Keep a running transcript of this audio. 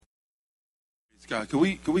God.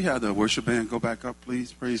 Can we have the worship band go back up,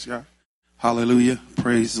 please? Praise God. Hallelujah.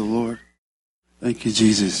 Praise the Lord. Thank you,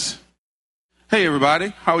 Jesus. Hey, everybody.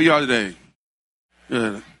 How are y'all today?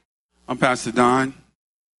 Good. I'm Pastor Don.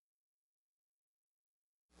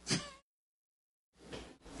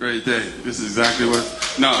 Great day. This is exactly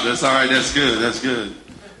what... No, that's all right. That's good. That's good.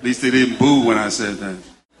 At least they didn't boo when I said that.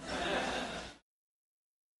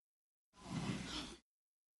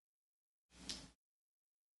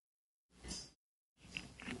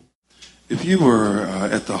 If you were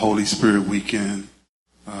at the Holy Spirit weekend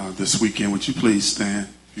this weekend, would you please stand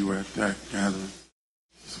if you were at that gathering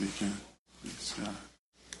this weekend? Praise God.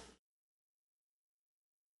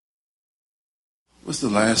 What's the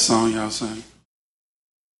last song y'all sang?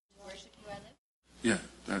 Worship You I Live? Yeah,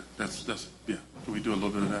 that's yeah. Can we do a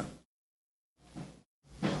little bit of that?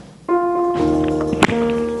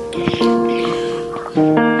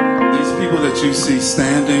 These people that you see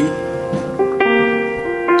standing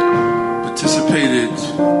participated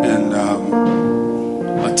in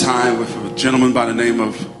a time with a gentleman by the name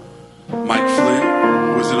of Mike Flynn,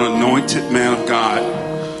 who was an anointed man of God,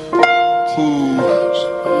 who,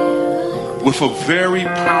 with a very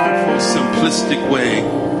powerful, simplistic way,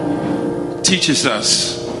 teaches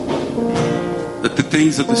us that the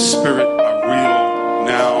things of the Spirit are real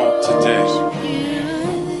now, today.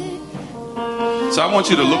 So I want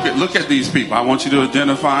you to look at these people. I want you to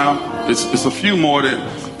identify them. It's a few more that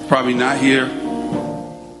probably not here.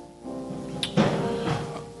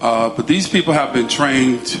 But these people have been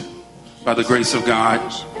trained by the grace of God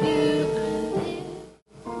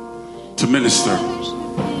to minister.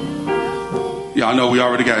 Y'all know we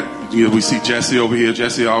already got, we see Jesse over here.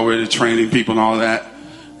 Jesse already training people and all that.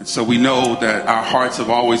 And so we know that our hearts have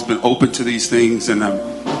always been open to these things. And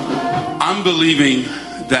I'm believing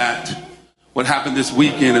that what happened this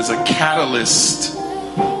weekend is a catalyst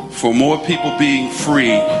for more people being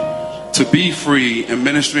free, to be free and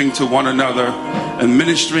ministering to one another and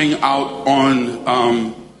ministering out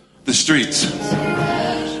on the streets.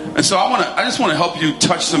 And so I just want to help you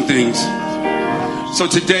touch some things. So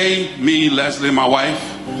today, me, Leslie, and my wife,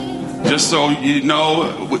 just so you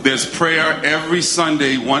know, there's prayer every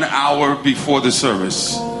Sunday, 1 hour before the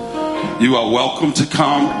service. You are welcome to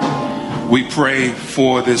come. We pray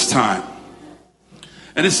for this time.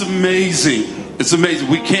 And it's amazing. It's amazing.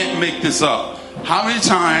 We can't make this up. How many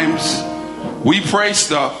times we pray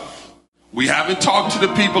stuff, we haven't talked to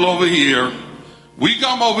the people over here, we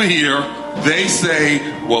come over here, they say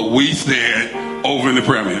what we said over in the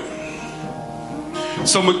prayer meeting.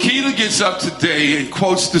 So Makita gets up today and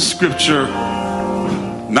quotes the scripture,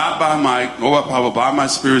 not by Mike, nor by power, by my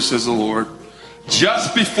spirit, says the Lord.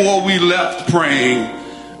 Just before we left praying,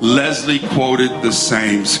 Leslie quoted the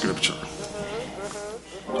same scripture.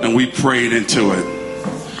 And we prayed into it.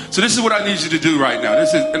 So this is what I need you to do right now.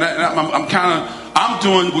 I'm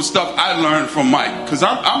doing stuff I learned from Mike, because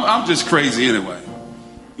I'm just crazy anyway.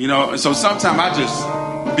 So sometimes I just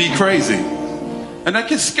be crazy. And that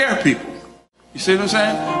can scare people. You see what I'm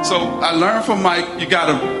saying? So I learned from Mike, you got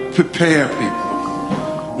to prepare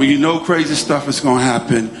people. When you know crazy stuff is going to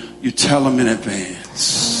happen, you tell them in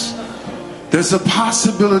advance. There's a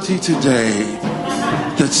possibility today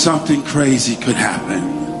that something crazy could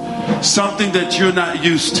happen. Something that you're not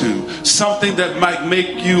used to. Something that might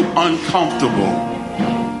make you uncomfortable.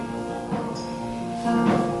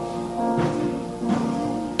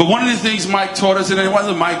 But one of the things Mike taught us, and it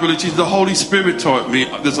wasn't Mike really, the Holy Spirit taught me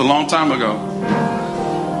this a long time ago.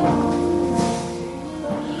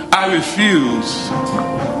 I refuse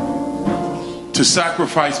to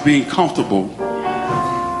sacrifice being comfortable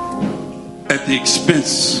at the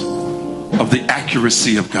expense of the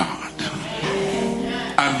accuracy of God.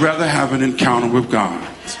 I'd rather have an encounter with God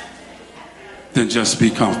than just be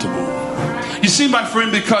comfortable. You see, my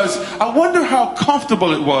friend, because I wonder how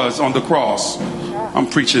comfortable it was on the cross. I'm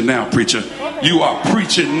preaching now, preacher. You are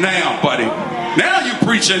preaching now, buddy. Now you're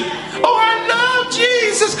preaching. Oh, I love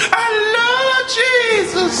Jesus. I love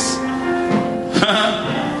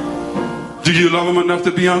Jesus. Do you love him enough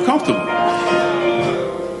to be uncomfortable?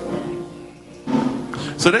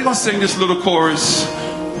 So they're going to sing this little chorus.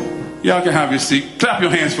 Y'all can have your seat. Clap your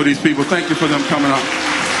hands for these people. Thank you for them coming up.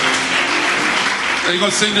 They're going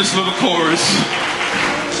to sing this little chorus.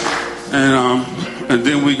 And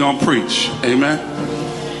then we're going to preach. Amen.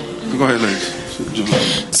 Go ahead, ladies.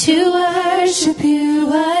 To worship you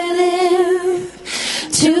I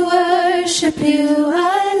live. To worship you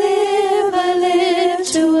I live. I live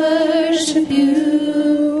to worship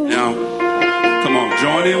you. Now, come on.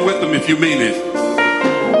 Join in with them if you mean it.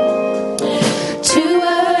 To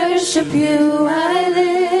worship you I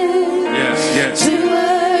live. Yes, yes. To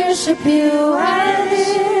worship you. I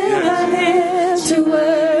live to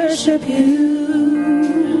worship you.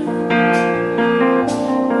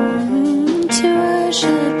 To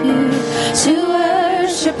worship you. To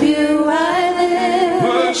worship you. I live.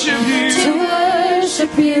 Worship you. To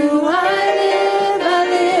worship you. I live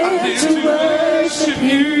to worship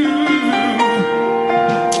you.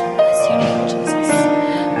 Bless your name, Jesus.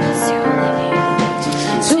 Bless your holy name.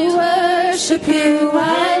 To worship you,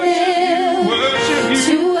 I live.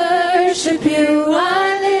 To worship you,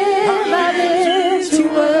 I live to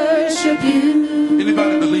worship you.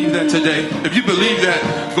 Anybody believe that today? If you believe that,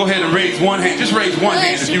 go ahead and raise one hand. Just raise one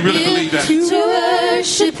hand if you really believe that. To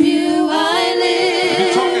worship you, I live. If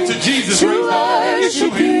you're talking to Jesus, to raise that.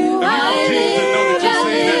 worship you, I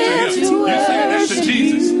live. You're saying that to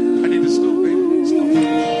Jesus. I need to slow, baby. Slow.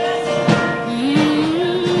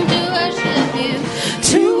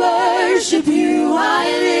 To worship you, I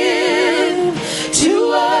live. To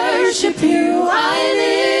worship you, I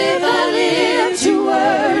live to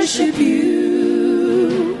worship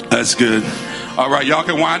you. That's good. All right, y'all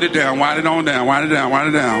can wind it down. Wind it on down. Wind it down.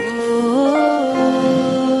 Wind it down.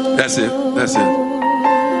 That's it. That's it.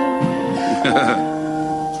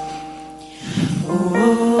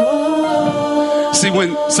 See,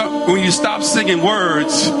 when you stop singing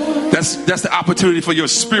words, that's the opportunity for your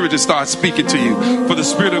spirit to start speaking to you, for the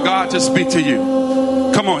Spirit of God to speak to you.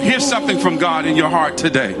 Come on, hear something from God in your heart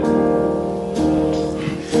today.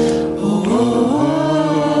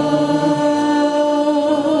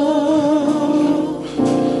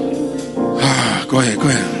 Go ahead, go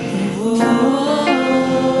ahead.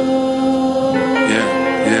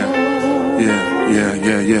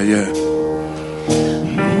 Yeah.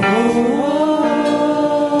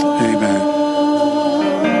 Amen.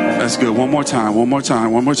 That's good. One more time.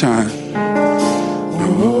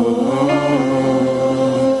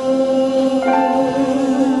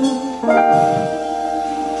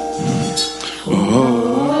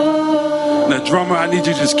 Now, drummer, I need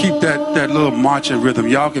you to just keep that little marching rhythm.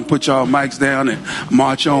 Y'all can put y'all mics down and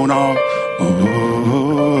march on off.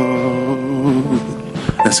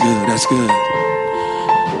 That's good. That's good.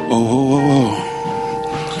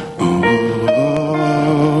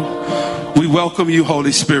 We welcome you,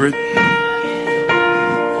 Holy Spirit.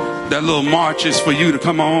 That little march is for you to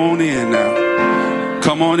come on in now.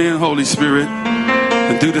 Come on in, Holy Spirit,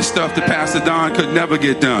 and do the stuff that Pastor Don could never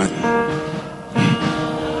get done.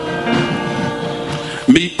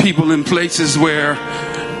 Meet people in places where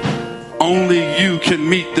only you can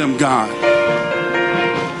meet them, God.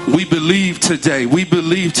 We believe today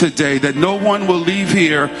that no one will leave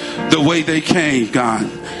here the way they came, God.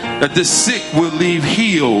 That the sick will leave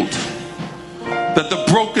healed. That the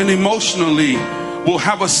broken emotionally will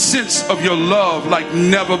have a sense of your love like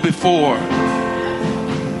never before.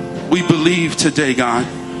 We believe today, God.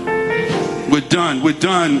 We're done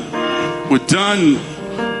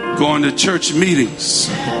going to church meetings.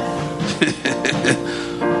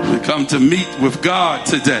 We come to meet with God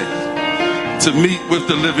today. To meet with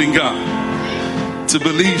the living God. To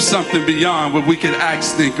believe something beyond what we can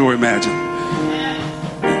ask, think, or imagine.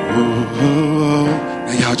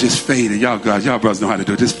 And y'all just fade it. Y'all brothers know how to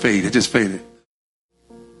do it. Just fade it.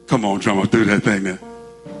 Come on, drummer, do that thing now.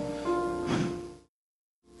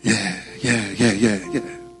 Yeah.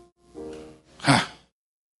 Ha.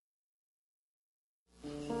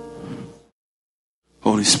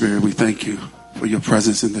 Holy Spirit, we thank you for your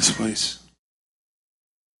presence in this place.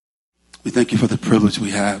 We thank you for the privilege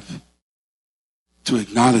we have to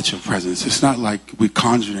acknowledge your presence. It's not like we're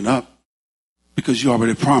conjuring up, because you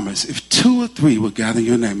already promised. If 2 or 3 will gather in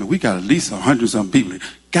your name, and we got at least 100-some people,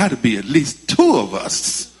 got to be at least 2 of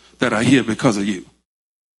us that are here because of you.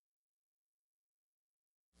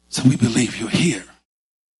 So we believe you're here.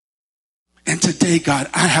 And today, God,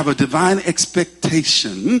 I have a divine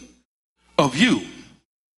expectation of you,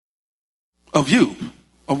 of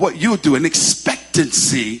what you'll do, an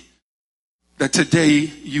expectancy that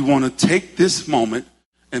today you want to take this moment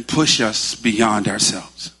and push us beyond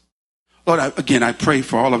ourselves. Lord, I pray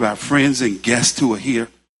for all of our friends and guests who are here,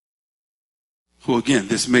 who, again,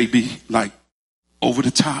 this may be like over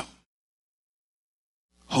the top.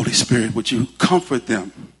 Holy Spirit, would you comfort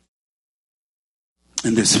them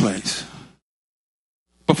in this place?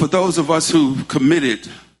 But for those of us who committed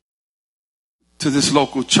to this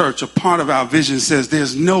local church, a part of our vision says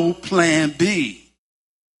there's no plan B.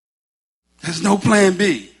 There's no plan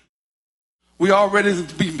B. We already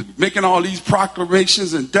be making all these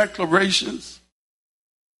proclamations and declarations.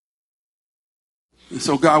 And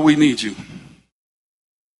so, God, we need you. In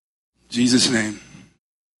Jesus' name.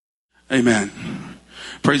 Amen.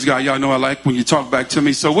 Praise God. Y'all know I like when you talk back to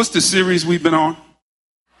me. So what's the series we've been on?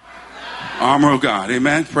 Armor of God.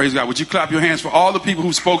 Amen. Praise God. Would you clap your hands for all the people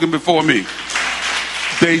who've spoken before me?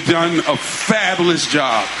 They've done a fabulous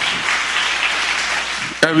job.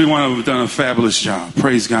 Every one of them have done a fabulous job.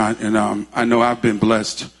 Praise God. And I know I've been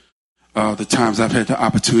blessed the times I've had the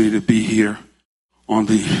opportunity to be here on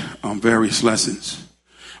the various lessons.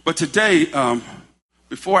 But today,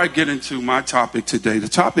 before I get into my topic today, the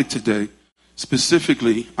topic today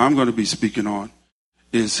specifically I'm going to be speaking on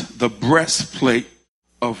is the breastplate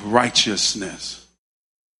of righteousness.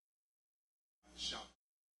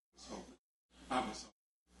 I'm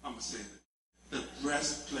going to say that. The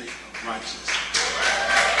breastplate of righteousness.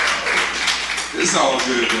 It's all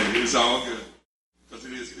good, baby. It's all good. Because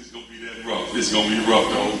it's going to be that rough. It's going to be rough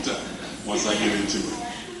the whole time once I get into it.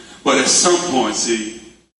 But at some point, see,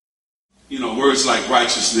 words like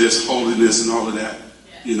righteousness, holiness, and all of that,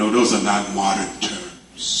 those are not modern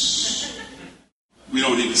terms. We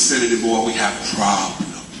don't even say it anymore. We have problems.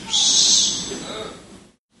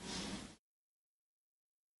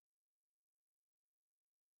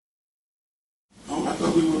 I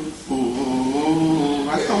thought we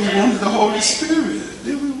wanted the Holy Spirit.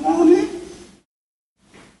 Did we want it?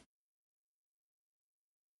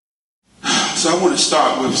 So I want to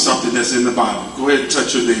start with something that's in the Bible. Go ahead and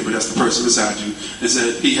touch your neighbor. That's the person beside you. And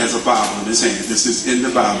say, he has a Bible in his hand. This is in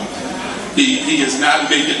the Bible. He is not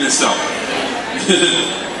making this up.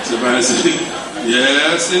 Somebody say,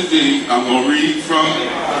 yes, indeed. I'm going to read from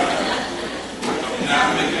it. I'm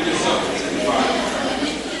not making this up. It's in the Bible.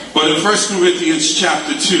 But in 1 Corinthians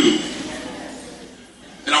chapter 2,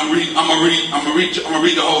 and I'm gonna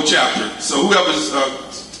read the whole chapter. So whoever's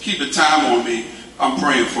keeping time on me, I'm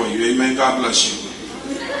praying for you. Amen. God bless you.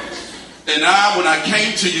 And I, when I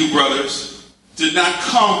came to you, brothers, did not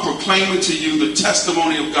come proclaiming to you the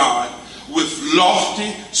testimony of God with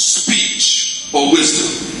lofty speech or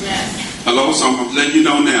wisdom. Yes. Hello? So I'm letting you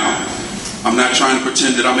know now, I'm not trying to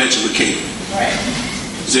pretend that I'm educated. Right.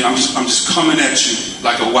 See, I'm just coming at you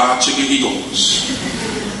like a wild chicken he goes.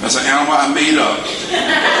 That's an animal I made up.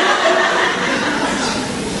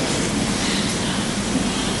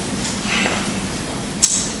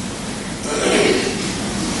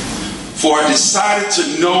 For I decided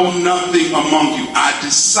to know nothing among you. I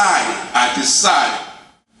decided.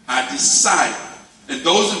 And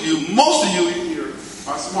those of you, most of you here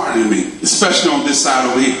are smarter than me, especially on this side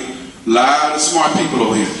over here. A lot of smart people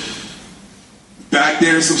over here. Back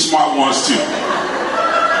there's some smart ones too.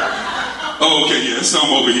 Oh, okay, yeah,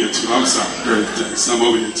 some over here too. I'm sorry. Some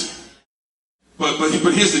over here too. But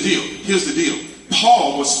here's the deal. Here's the deal.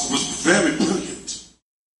 Paul was very brilliant.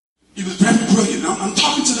 He was very brilliant. I'm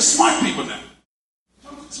talking to the smart people now.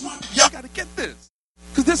 Y'all got to get this.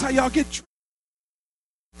 Because this is how y'all get tricked.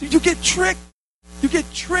 You get tricked. You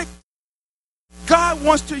get tricked. God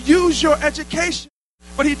wants to use your education,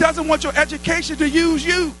 but he doesn't want your education to use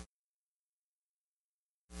you.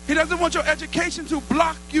 He doesn't want your education to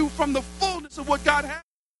block you from the fullness of what God has.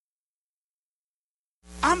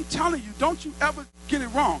 I'm telling you, don't you ever get it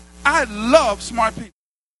wrong. I love smart people.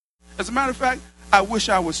 As a matter of fact, I wish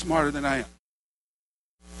I was smarter than I am.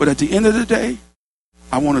 But at the end of the day,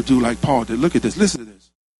 I want to do like Paul did. Look at this. Listen to this.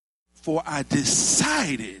 For I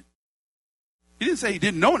decided. He didn't say he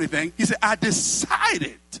didn't know anything. He said, I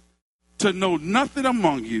decided to know nothing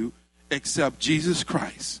among you except Jesus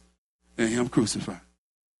Christ and him crucified.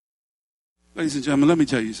 Ladies and gentlemen, let me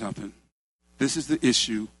tell you something. This is the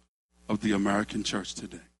issue of the American church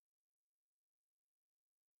today.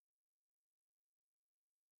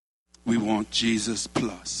 We want Jesus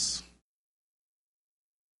plus.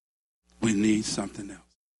 We need something else.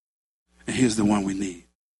 And here's the one we need.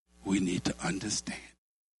 We need to understand.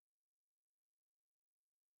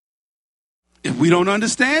 If we don't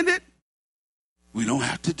understand it, we don't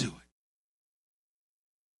have to do it.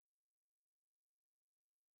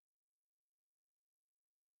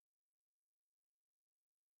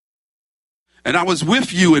 And I was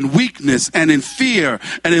with you in weakness and in fear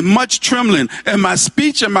and in much trembling. And my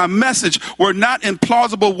speech and my message were not in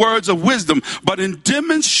plausible words of wisdom, but in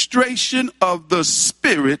demonstration of the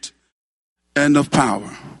Spirit and of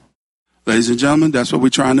power. Ladies and gentlemen, that's where we're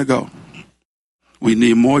trying to go. We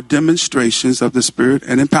need more demonstrations of the Spirit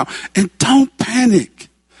and in power. And don't panic.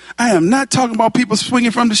 I am not talking about people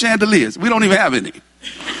swinging from the chandeliers. We don't even have any.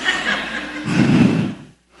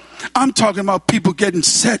 I'm talking about people getting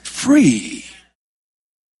set free.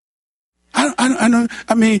 I know.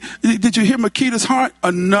 I mean, did you hear Makita's heart?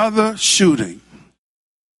 Another shooting.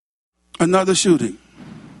 Another shooting.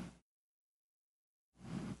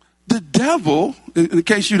 The devil, in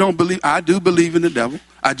case you don't believe, I do believe in the devil.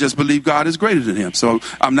 I just believe God is greater than him. So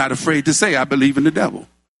I'm not afraid to say I believe in the devil.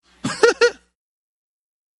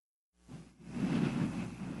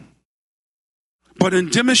 but in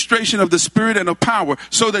demonstration of the Spirit and of power,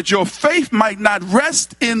 so that your faith might not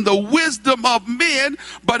rest in the wisdom of men,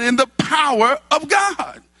 but in the power of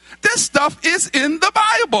God. This stuff is in the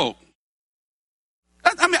Bible.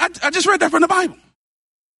 I just read that from the Bible.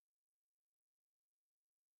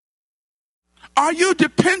 Are you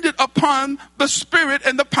dependent upon the Spirit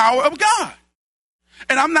and the power of God?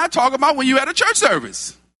 And I'm not talking about when you're at a church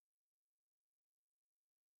service.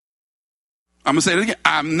 I'm going to say it again.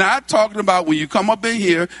 I'm not talking about when you come up in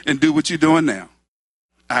here and do what you're doing now.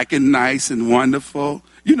 Acting nice and wonderful.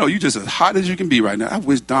 You know, you're just as hot as you can be right now. I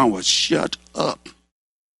wish Don would shut up.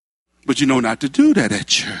 But you know not to do that at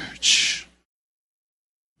church.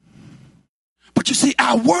 But you see,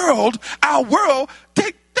 our world, they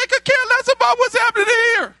could care less about what's happening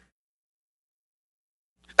here.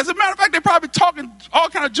 As a matter of fact, they're probably talking all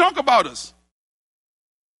kind of junk about us.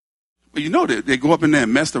 But you know that they go up in there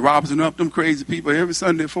and mess the Robinson up, them crazy people, every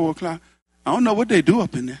Sunday at 4 o'clock. I don't know what they do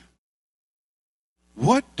up in there.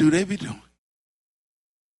 What do they be doing?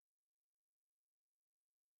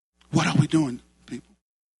 What are we doing, people?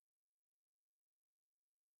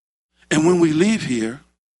 And when we leave here,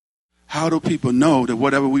 how do people know that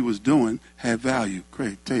whatever we was doing had value?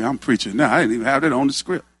 Great. Tell you, I'm preaching now. I didn't even have that on the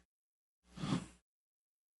script.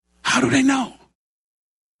 How do they know?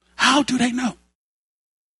 How do they know?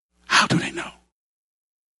 How do they know?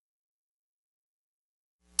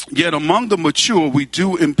 Yet among the mature, we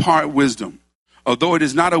do impart wisdom, although it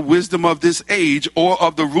is not a wisdom of this age or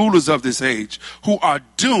of the rulers of this age, who are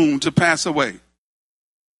doomed to pass away.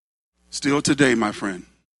 Still today, my friend,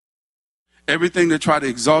 everything that try to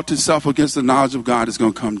exalt itself against the knowledge of God is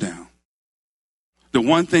going to come down. The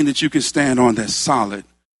one thing that you can stand on that's solid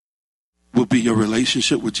will be your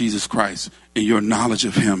relationship with Jesus Christ and your knowledge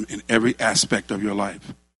of him in every aspect of your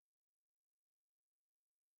life.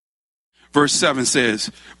 Verse 7 says,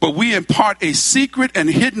 but we impart a secret and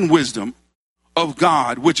hidden wisdom of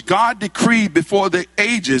God, which God decreed before the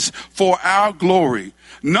ages for our glory.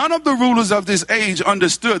 None of the rulers of this age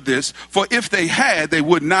understood this, for if they had, they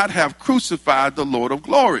would not have crucified the Lord of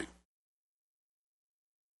glory.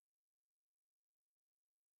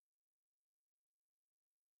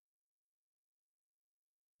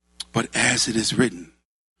 But as it is written,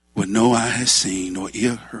 what no eye has seen nor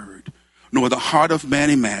ear heard, nor the heart of man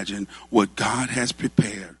imagined, what God has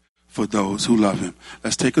prepared for those who love him.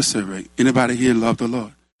 Let's take a survey. Anybody here love the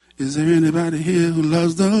Lord? Is there anybody here who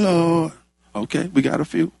loves the Lord? Okay, we got a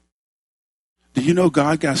few. Do you know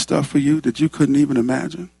God got stuff for you that you couldn't even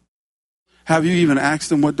imagine? Have you even asked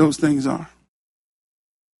him what those things are?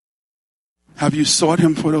 Have you sought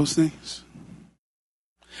him for those things?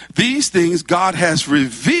 These things God has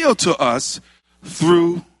revealed to us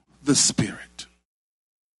through the Spirit.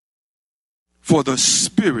 For the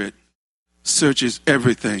Spirit searches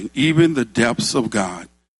everything, even the depths of God.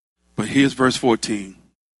 But here's verse 14.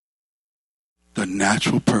 The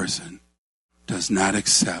natural person does not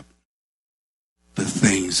accept the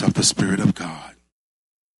things of the Spirit of God,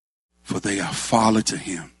 for they are folly to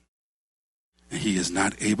him, and he is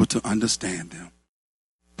not able to understand them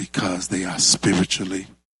because they are spiritually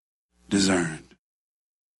discerned.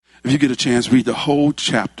 If you get a chance, read the whole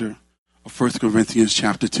chapter of 1 Corinthians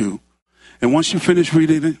chapter 2. And once you finish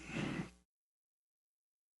reading it,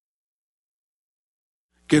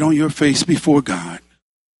 get on your face before God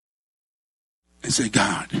and say,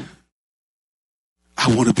 God,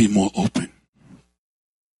 I want to be more open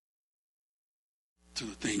to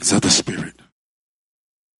the things of the Spirit.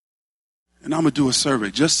 And I'm going to do a survey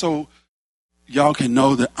just so y'all can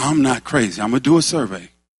know that I'm not crazy. I'm going to do a survey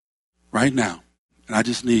right now. And I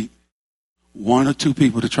just need 1 or 2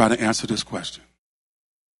 people to try to answer this question.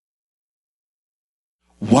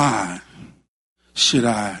 Why should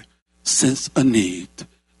I sense a need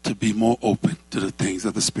to be more open to the things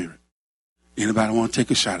of the Spirit? Anybody want to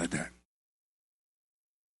take a shot at that?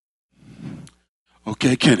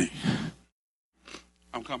 Okay, Kenny.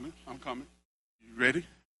 I'm coming. You ready?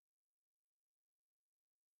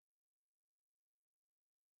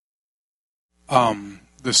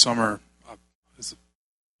 This summer, is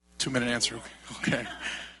a 2-minute answer. Okay.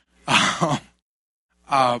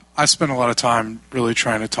 I spend a lot of time really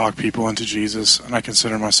trying to talk people into Jesus, and I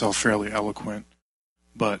consider myself fairly eloquent.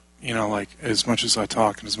 But, you know, like, as much as I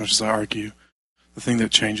talk and as much as I argue, the thing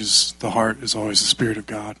that changes the heart is always the Spirit of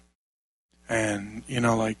God. And, you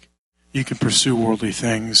know, like, you can pursue worldly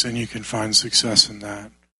things and you can find success in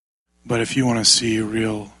that. But if you want to see a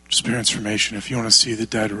real transformation, if you want to see the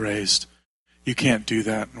dead raised, you can't do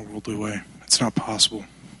that in a worldly way. It's not possible.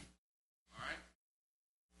 All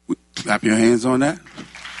right. Clap your hands on that.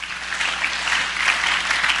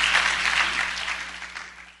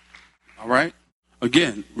 All right.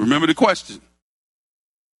 Again, remember the question.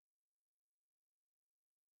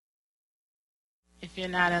 If you're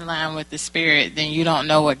not in line with the Spirit, then you don't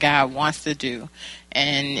know what God wants to do.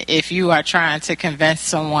 And if you are trying to convince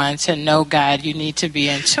someone to know God, you need to be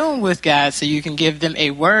in tune with God so you can give them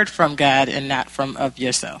a word from God and not from of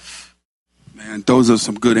yourself. Man, those are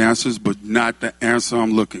some good answers, but not the answer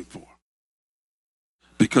I'm looking for.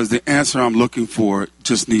 Because the answer I'm looking for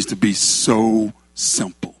just needs to be so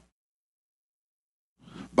simple.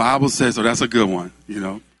 Bible says, oh, that's a good one,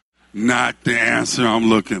 Not the answer I'm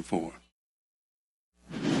looking for.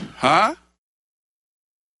 Huh?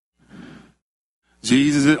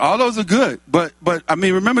 Jesus, all those are good. But I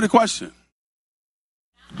mean, remember the question.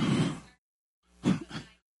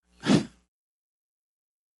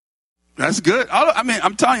 That's good.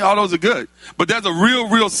 I'm telling you, all those are good. But there's a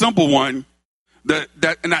real simple one and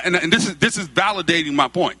this is validating my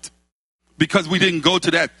point. Because we didn't go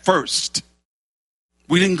to that first.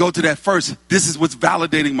 This is what's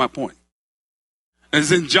validating my point.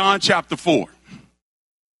 It's in John chapter 4.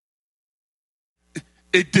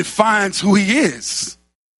 It defines who he is.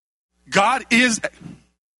 God is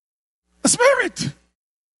a spirit.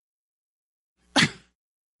 I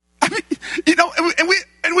mean,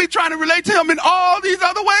 and we trying to relate to him in all these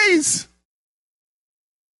other ways.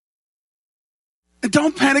 And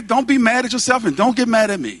don't panic, don't be mad at yourself, and don't get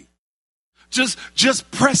mad at me.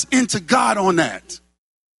 Just press into God on that.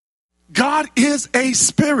 God is a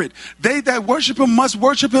spirit. They that worship him must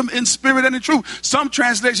worship him in spirit and in truth. Some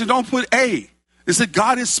translations don't put a. It said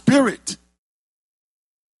God is spirit.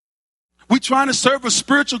 We're trying to serve a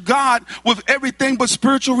spiritual God with everything but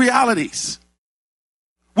spiritual realities.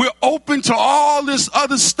 We're open to all this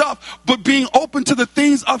other stuff, but being open to the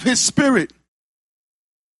things of his spirit.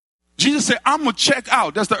 Jesus said, I'm going to check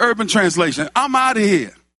out. That's the urban translation. I'm out of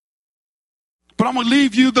here. But I'm going to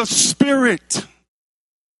leave you the spirit.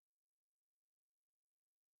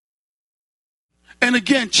 And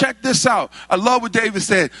again, check this out. I love what David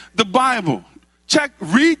said. The Bible.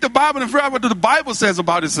 Read the Bible and figure out what the Bible says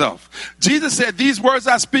about itself. Jesus said, these words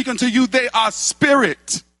I speak unto you, they are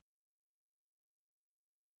spirit.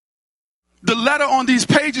 The letter on these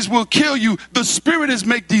pages will kill you. The spirit is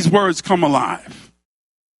make these words come alive.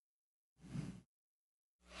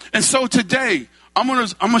 And so today,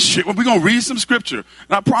 we're gonna read some scripture,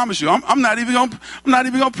 and I promise you, I'm not even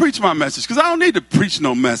gonna preach my message because I don't need to preach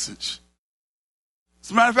no message. As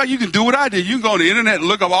a matter of fact, you can do what I did. You can go on the internet and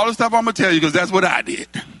look up all the stuff I'm going to tell you because that's what I did.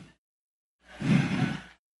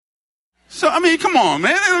 So, I mean, come on,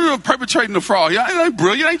 man. They're perpetrating the fraud. It ain't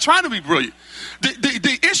brilliant. It ain't trying to be brilliant.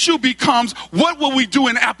 The issue becomes, what will we do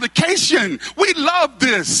in application? We love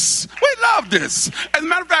this. As a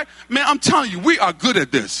matter of fact, man, I'm telling you, we are good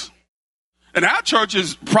at this. And our church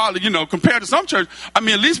is probably, compared to some church, at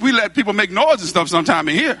least we let people make noise and stuff sometime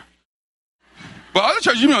in here. But other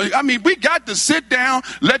churches, we got to sit down,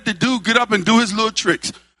 let the dude get up and do his little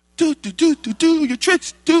tricks. Do your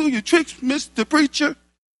tricks, Mr. Preacher.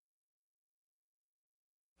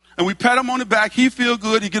 And we pat him on the back, he feel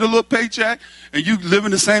good, he get a little paycheck, and you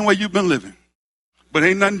living the same way you've been living. But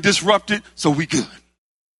ain't nothing disrupted, so we good.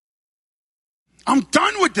 I'm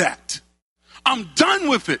done with that. I'm done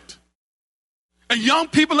with it. And young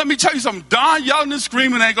people, let me tell you something, darn yelling and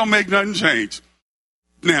screaming ain't gonna make nothing change.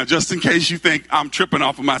 Now, just in case you think I'm tripping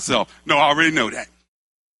off of myself. No, I already know that.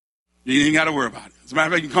 You ain't got to worry about it. As a matter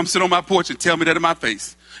of fact, you can come sit on my porch and tell me that in my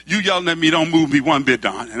face. You yelling at me don't move me one bit,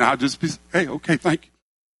 Don. And I'll just be, hey, okay, thank you.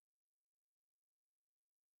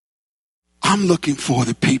 I'm looking for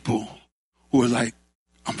the people who are like,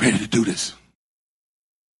 I'm ready to do this.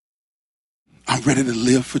 I'm ready to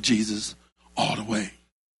live for Jesus all the way.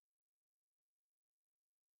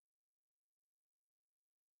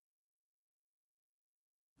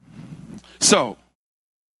 So,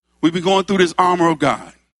 we've been going through this armor of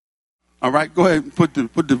God. All right, go ahead and put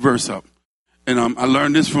the verse up. And I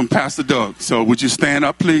learned this from Pastor Doug. So would you stand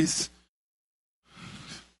up, please?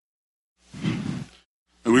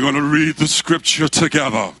 And we're going to read the scripture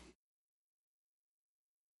together.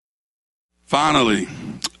 Finally,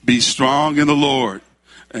 be strong in the Lord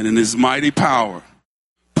and in his mighty power.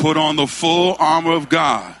 Put on the full armor of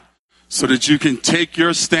God, so that you can take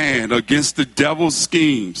your stand against the devil's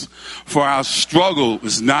schemes. For our struggle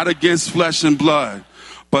is not against flesh and blood,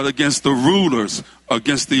 but against the rulers,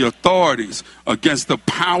 against the authorities, against the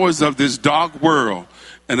powers of this dark world,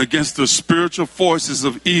 and against the spiritual forces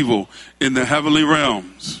of evil in the heavenly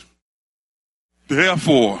realms.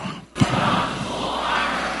 Therefore,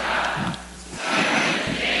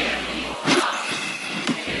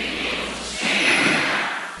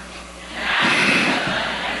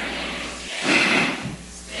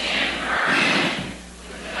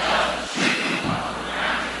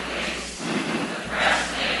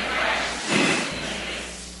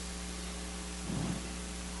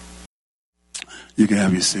 You can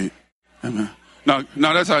have your seat. Amen. No,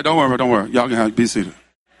 that's all right. Don't worry. Y'all can be seated.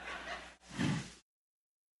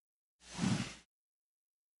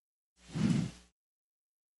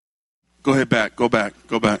 Go ahead, Go back.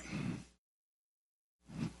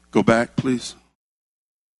 Go back, please.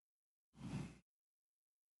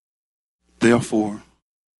 Therefore,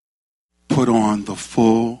 put on the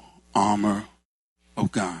full armor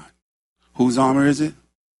of God. Whose armor is it?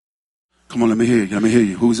 Come on, let me hear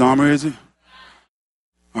you. Whose armor is it?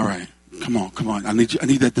 All right. Come on. I need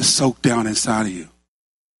that to soak down inside of you.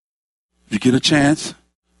 If you get a chance,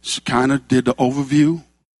 she kind of did the overview.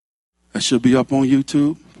 That should be up on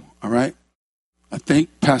YouTube. All right. I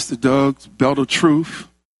think Pastor Doug's Belt of Truth,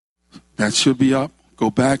 that should be up. Go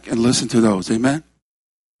back and listen to those. Amen.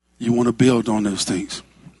 You want to build on those things.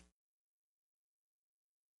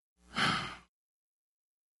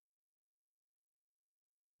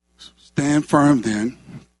 Stand firm then,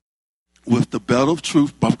 with the belt of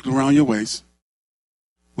truth buckled around your waist,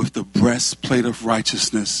 with the breastplate of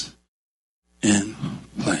righteousness in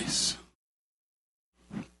place.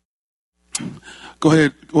 Go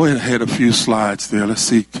ahead a few slides there. Let's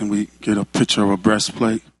see, can we get a picture of a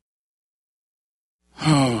breastplate?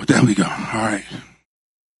 Oh, there we go. All right.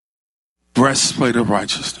 Breastplate of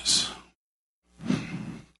righteousness.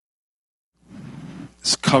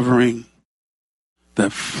 It's covering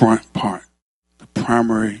that front part, the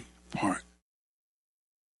primary part.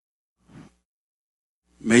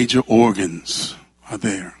 Major organs are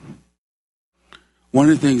there. One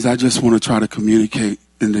of the things I just want to try to communicate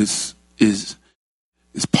in this is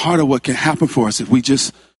part of what can happen for us if we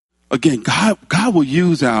just, again, God will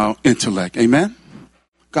use our intellect. Amen?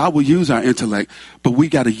 God will use our intellect, but we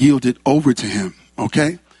got to yield it over to him,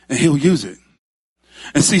 okay? And he'll use it.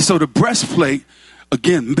 And see, so the breastplate,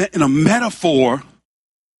 again, in a metaphor,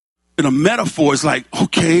 it's like,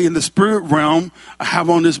 okay, in the spirit realm, I have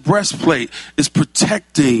on this breastplate. It's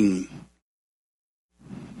protecting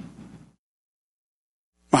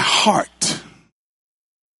my heart,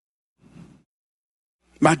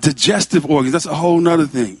 my digestive organs. That's a whole nother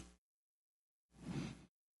thing.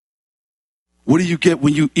 What do you get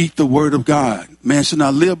when you eat the word of God? Man should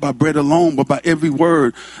not live by bread alone, but by every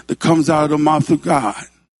word that comes out of the mouth of God.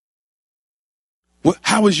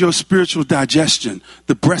 How is your spiritual digestion?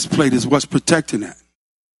 The breastplate is what's protecting that.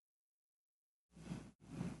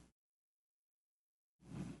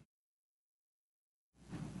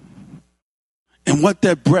 And what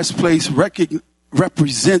that breastplate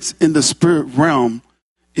represents in the spirit realm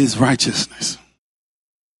is righteousness.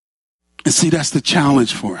 And see, that's the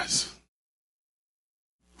challenge for us.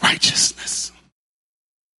 Righteousness.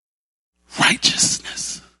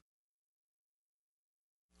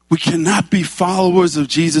 We cannot be followers of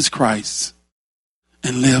Jesus Christ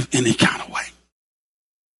and live any kind of way.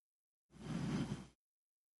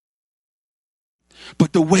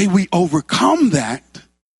 But the way we overcome that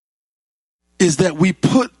is that we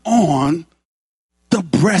put on the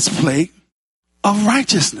breastplate of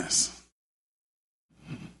righteousness.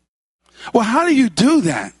 Well, how do you do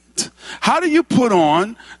that? How do you put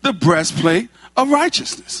on the breastplate of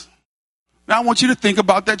righteousness? Now, I want you to think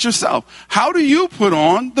about that yourself. How do you put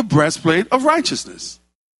on the breastplate of righteousness?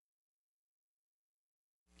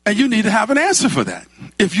 And you need to have an answer for that.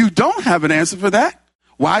 If you don't have an answer for that,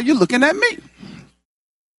 why are you looking at me?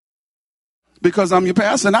 Because I'm your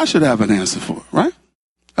pastor and I should have an answer for it, right?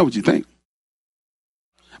 That's what you think.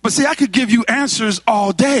 But see, I could give you answers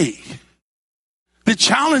all day. The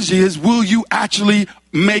challenge is, will you actually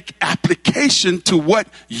make application to what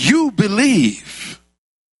you believe?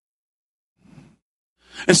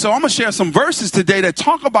 And so I'm going to share some verses today that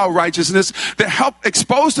talk about righteousness, that help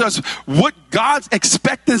expose to us what God's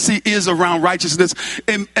expectancy is around righteousness.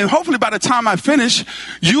 And hopefully by the time I finish,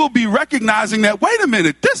 you'll be recognizing that, wait a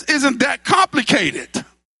minute, this isn't that complicated.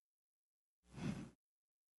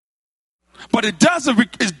 But it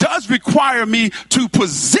does require me to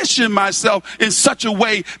position myself in such a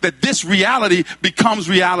way that this reality becomes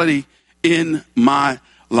reality in my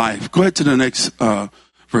life. Go ahead to the next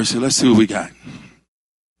verse here. Let's see what we got.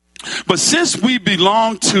 But since we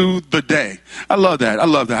belong to the day, I love that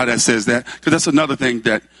how that says that, because that's another thing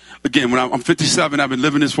that, again, when I'm 57, I've been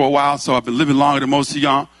living this for a while, so I've been living longer than most of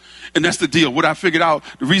y'all. And that's the deal. What I figured out,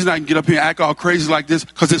 the reason I can get up here and act all crazy like this,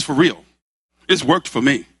 because it's for real. It's worked for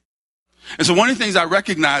me. And so one of the things I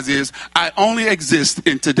recognize is I only exist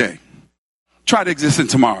in today. Try to exist in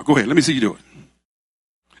tomorrow. Go ahead. Let me see you do it.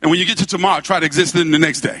 And when you get to tomorrow, try to exist in the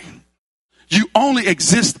next day. You only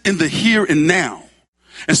exist in the here and now.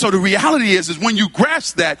 And so the reality is when you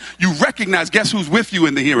grasp that, you recognize, guess who's with you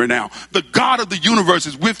in the here and now? The God of the universe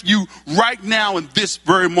is with you right now in this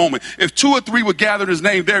very moment. If 2 or 3 were gathered in his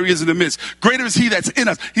name, there he is in the midst. Greater is he that's in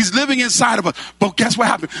us. He's living inside of us. But guess what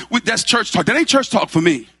happened? That's church talk. That ain't church talk for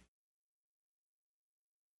me.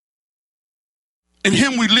 In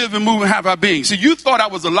him we live and move and have our being. See, you thought I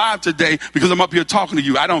was alive today because I'm up here talking to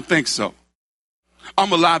you. I don't think so.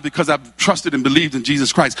 I'm alive because I've trusted and believed in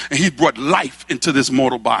Jesus Christ, and he brought life into this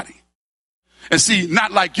mortal body. And see,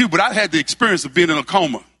 not like you, but I had the experience of being in a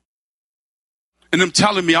coma. And them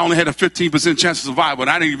telling me I only had a 15% chance of survival,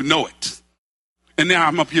 and I didn't even know it. And now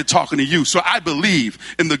I'm up here talking to you. So I believe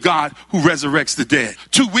in the God who resurrects the dead.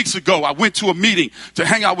 2 weeks ago, I went to a meeting to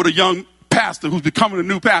hang out with a young pastor who's becoming a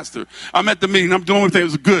new pastor. I'm at the meeting. I'm doing everything. It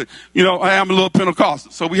was good. You know, I am a little Pentecostal.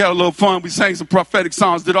 So we had a little fun. We sang some prophetic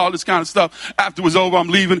songs, did all this kind of stuff. After it was over, I'm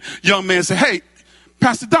leaving. Young man said, hey,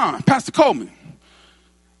 Pastor Don, Pastor Coleman.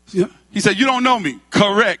 He said, you don't know me.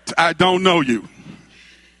 Correct. I don't know you.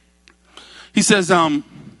 He says, do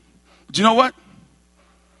you know what?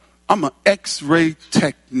 I'm an X-ray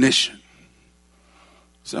technician. I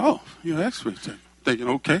said, oh, you're an X-ray technician. Thinking,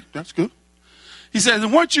 okay, that's good. He says,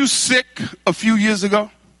 weren't you sick a few years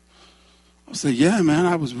ago? I said, yeah, man,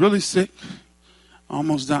 I was really sick. I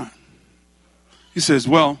almost died. He says,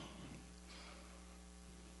 well,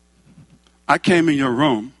 I came in your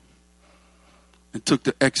room and took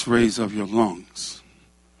the x-rays of your lungs.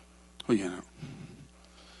 Oh, yeah.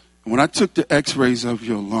 And when I took the x-rays of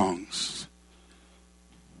your lungs,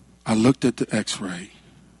 I looked at the x-ray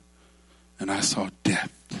and I saw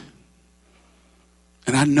death.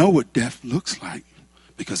 And I know what death looks like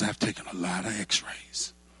because I've taken a lot of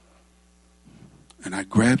x-rays. And I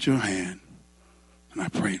grabbed your hand and I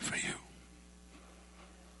prayed for you.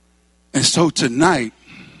 And so tonight,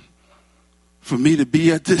 for me to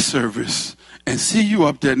be at this service and see you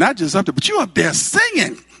up there, not just up there, but you up there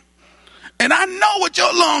singing. And I know what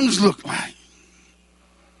your lungs look like.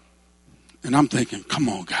 And I'm thinking, come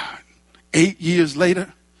on, God. 8 years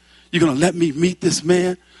later, you're going to let me meet this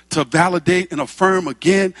man to validate and affirm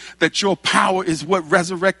again that your power is what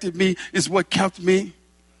resurrected me, is what kept me.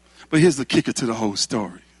 But here's the kicker to the whole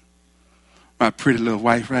story. My pretty little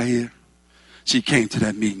wife right here, she came to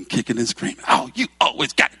that meeting kicking and screaming. Oh, you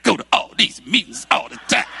always got to go to all these meetings all the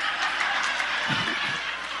time.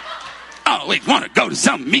 I always want to go to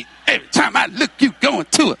some meeting. Every time I look, you going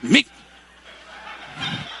to a meeting.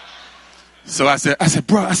 So I said,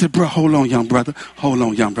 bro, hold on, young brother. Hold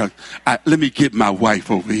on, young brother. Let me get my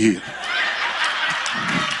wife over here.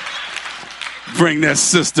 Bring that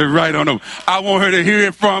sister right on over. I want her to hear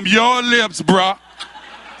it from your lips, bro.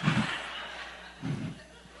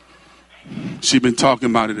 She's been talking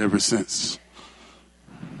about it ever since.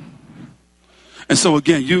 And so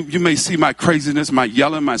again, you may see my craziness, my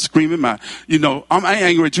yelling, my screaming, I ain't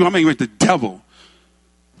angry at you, I'm angry at the devil.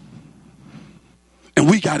 And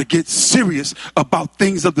we got to get serious about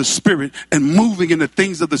things of the Spirit and moving in the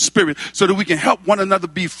things of the Spirit so that we can help one another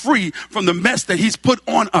be free from the mess that he's put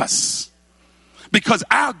on us. Because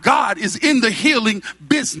our God is in the healing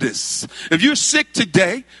business. If you're sick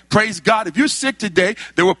today, praise God. If you're sick today,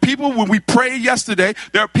 there were people when we prayed yesterday,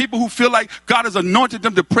 there are people who feel like God has anointed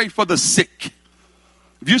them to pray for the sick.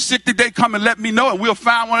 If you're sick today, come and let me know and we'll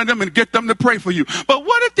find one of them and get them to pray for you. But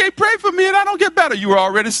what if they pray for me and I don't get better? You were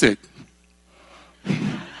already sick.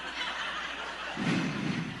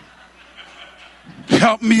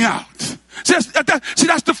 Help me out. See,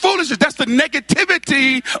 that's the foolishness. That's the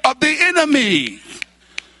negativity of the enemy.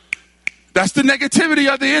 That's the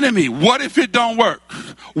negativity of the enemy. What if it don't work?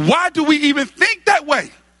 Why do we even think that way?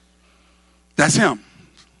 That's him.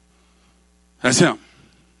 That's him.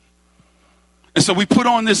 And so we put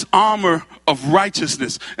on this armor of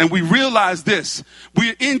righteousness and we realize this.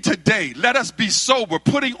 We're in today. Let us be sober,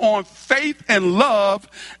 putting on faith and love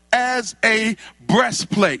as a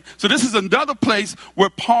breastplate. So this is another place where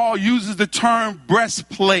Paul uses the term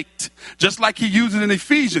breastplate, just like he uses it in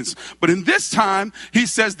Ephesians. But in this time, he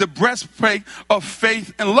says the breastplate of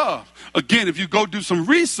faith and love. Again, if you go do some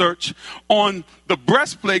research on the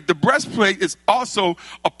breastplate is also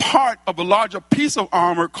a part of a larger piece of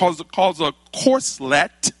armor called a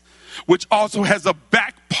corselet, which also has a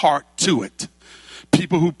back part to it.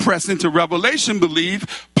 People who press into Revelation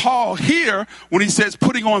believe Paul here, when he says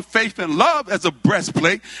putting on faith and love as a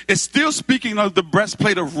breastplate, is still speaking of the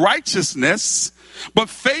breastplate of righteousness, but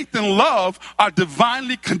faith and love are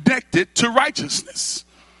divinely connected to righteousness.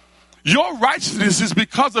 Your righteousness is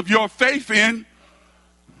because of your faith in?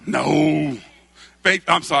 No. Faith,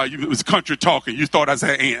 I'm sorry, it was country talking. You thought I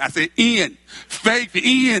said in. I said in. Faith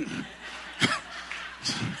in.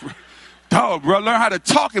 Oh, bro, learn how to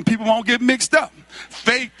talk and people won't get mixed up.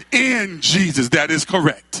 Faith in Jesus, that is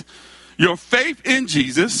correct. Your faith in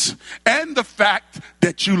Jesus and the fact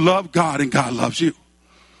that you love God and God loves you.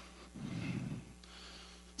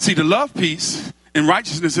 See, the love piece in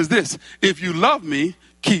righteousness is this. If you love me,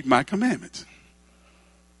 keep my commandments.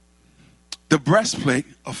 The breastplate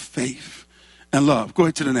of faith and love. Go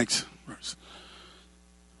ahead to the next verse.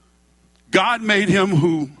 God made him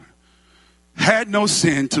who had no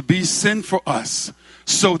sin to be sin for us,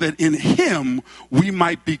 so that in him we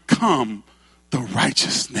might become the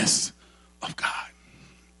righteousness of God.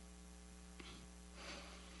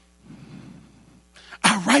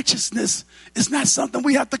 Our righteousness is not something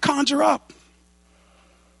we have to conjure up.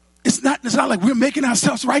 It's not like we're making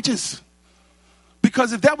ourselves righteous.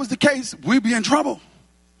 Because if that was the case, we'd be in trouble.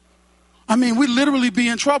 I mean, we'd literally be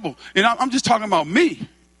in trouble. And I'm just talking about me.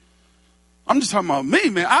 I'm just talking about me,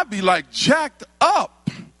 man. I'd be like jacked up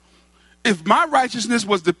if my righteousness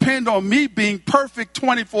was depend on me being perfect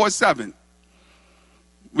 24/7.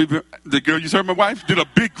 The girl you heard, my wife, did a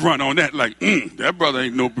big grunt on that. Like, that brother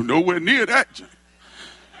ain't nowhere near that.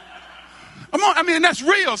 Come on, I mean, that's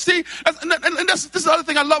real. See, this is the other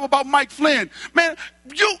thing I love about Mike Flynn. Man,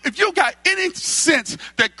 if you got any sense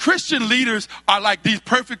that Christian leaders are like these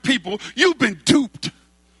perfect people, you've been duped.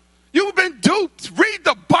 You've been duped. Read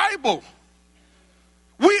the Bible.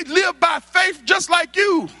 We live by faith just like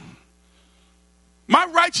you. My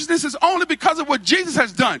righteousness is only because of what Jesus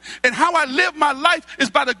has done. And how I live my life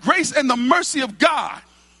is by the grace and the mercy of God.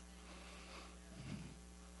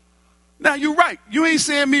 Now, you're right. You ain't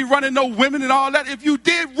seeing me running no women and all that. If you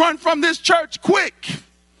did, run from this church quick.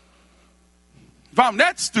 If I'm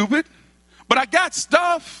that stupid. But I got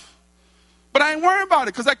stuff. But I ain't worrying about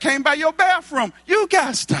it because I came by your bathroom. You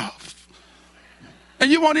got stuff. And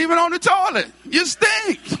you weren't even on the toilet. You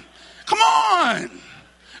stink. Come on.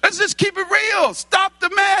 Let's just keep it real. Stop the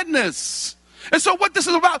madness. And so what this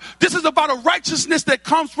is about a righteousness that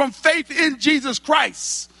comes from faith in Jesus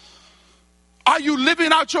Christ. Are you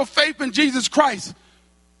living out your faith in Jesus Christ?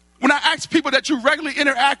 When I ask people that you regularly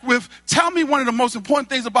interact with, tell me one of the most important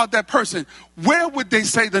things about that person. Where would they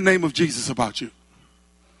say the name of Jesus about you?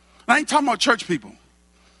 And I ain't talking about church people.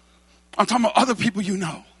 I'm talking about other people you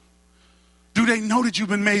know. Do they know that you've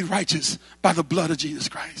been made righteous by the blood of Jesus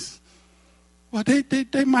Christ? Well,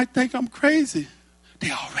 they might think I'm crazy.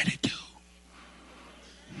 They already do.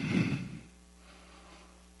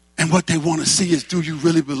 And what they want to see is, do you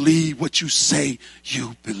really believe what you say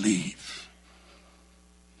you believe?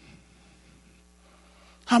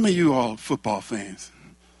 How many of you are football fans?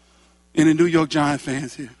 Any New York Giant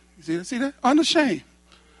fans here? You see that? Unashamed.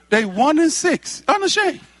 They 1-6.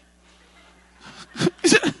 Unashamed.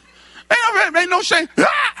 Ain't no shame.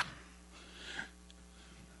 Ah!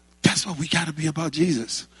 That's what we got to be about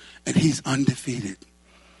Jesus. And he's undefeated.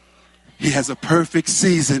 He has a perfect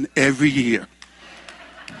season every year.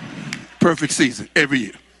 Perfect season every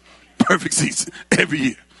year. Perfect season every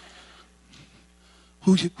year.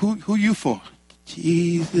 Who you for?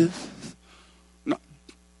 Jesus. No.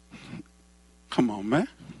 Come on, man.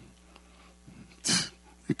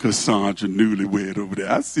 Cassandra newlywed over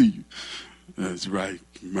there. I see you. That's right.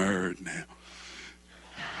 Married now.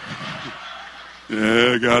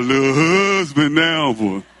 Yeah, got a little husband now,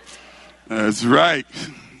 boy. That's right.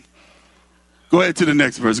 Go ahead to the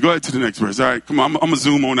next verse. Go ahead to the next verse. All right, come on. I'm going to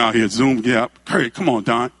zoom on out here. Zoom, yeah. Hurry, come on,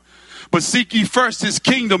 Don. But seek ye first his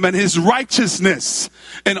kingdom and his righteousness,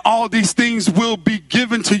 and all these things will be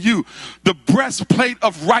given to you. The breastplate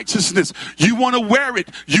of righteousness. You want to wear it.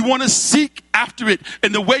 You want to seek after it.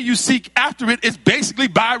 And the way you seek after it is basically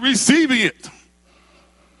by receiving it.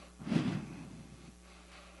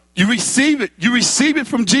 You receive it. You receive it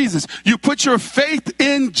from Jesus. You put your faith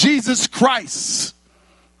in Jesus Christ.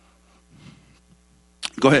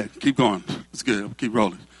 Go ahead. Keep going. It's good. Keep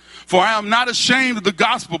rolling. For I am not ashamed of the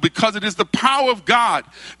gospel, because it is the power of God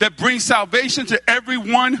that brings salvation to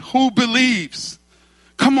everyone who believes.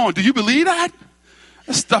 Come on. Do you believe that?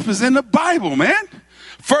 That stuff is in the Bible, man.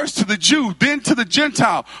 First to the Jew, then to the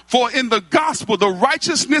Gentile. For in the gospel, the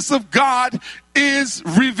righteousness of God is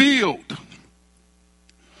revealed.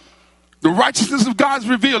 The righteousness of God is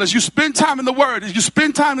revealed. As you spend time in the Word, as you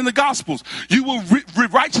spend time in the Gospels, you will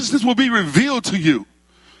righteousness will be revealed to you.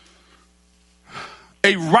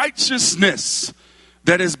 A righteousness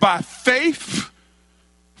that is by faith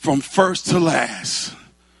from first to last,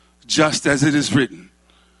 just as it is written,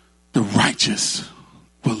 the righteous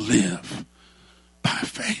will live by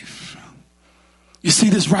faith. You see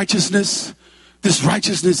this righteousness? This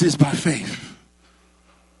righteousness is by faith.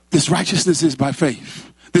 This righteousness is by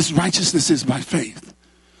faith. This righteousness is by faith.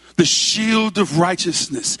 The shield of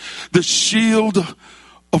righteousness. The shield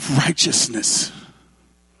of righteousness.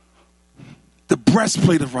 The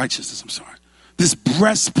breastplate of righteousness, I'm sorry. This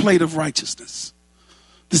breastplate of righteousness.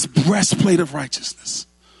 This breastplate of righteousness.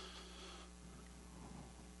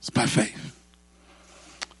 It's by faith.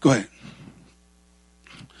 Go ahead.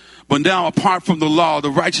 But now, apart from the law,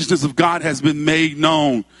 the righteousness of God has been made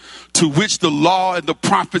known, to which the law and the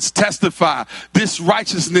prophets testify. This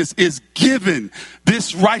righteousness is given.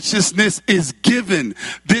 This righteousness is given.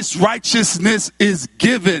 This righteousness is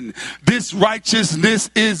given. This righteousness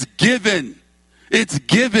is given. It's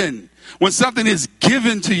given. When something is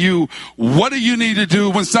given to you, what do you need to do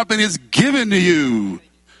when something is given to you?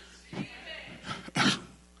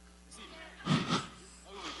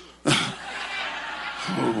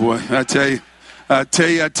 Oh boy, I tell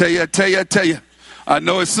you. I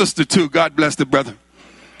know his sister too. God bless the brother.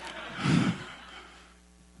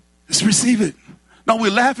 Let's receive it. No,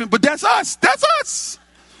 we're laughing, but that's us. That's us.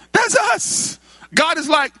 That's us. God is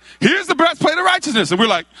like, here's the breastplate of righteousness. And we're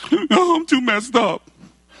like, oh, I'm too messed up.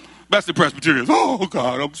 That's the Presbyterians. Oh,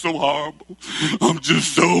 God, I'm so horrible. I'm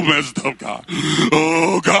just so messed up, God.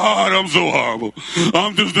 Oh, God, I'm so horrible.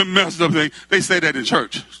 I'm just a messed up thing. They say that in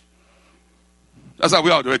church. That's how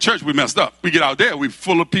we all do. At church, we messed up. We get out there, we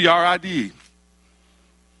full of PRID.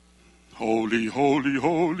 Holy, holy,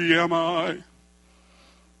 holy am I.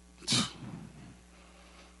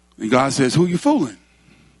 And God says, who you fooling?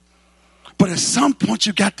 But at some point,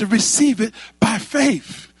 you got to receive it by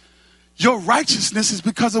faith. Your righteousness is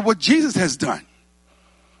because of what Jesus has done.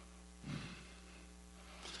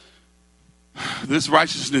 This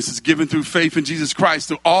righteousness is given through faith in Jesus Christ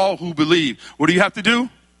to all who believe. What do you have to do?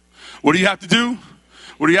 What do you have to do?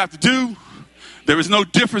 What do you have to do? There is no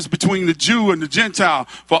difference between the Jew and the Gentile,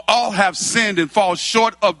 for all have sinned and fall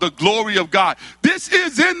short of the glory of God. This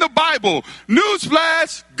is in the Bible.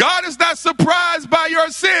 Newsflash, God is not surprised by your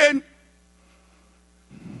sin.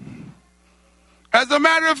 As a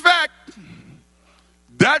matter of fact,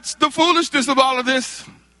 that's the foolishness of all of this.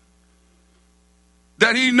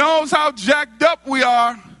 That he knows how jacked up we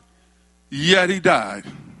are, yet he died.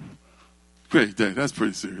 That's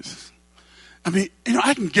pretty serious. I mean,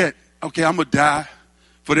 I can get, okay, I'm going to die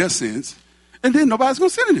for their sins, and then nobody's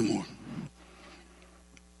going to sin anymore.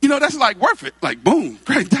 That's like worth it. Like, boom,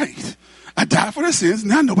 great, thanks. I died for their sins,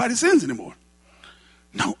 now nobody sins anymore.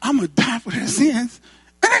 No, I'm going to die for their sins,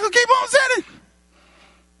 and they're going to keep on sinning.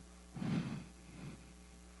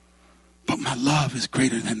 But my love is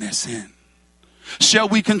greater than their sin. Shall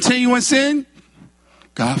we continue in sin?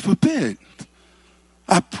 God forbid.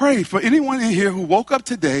 I pray for anyone in here who woke up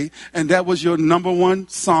today and that was your number one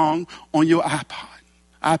song on your iPad.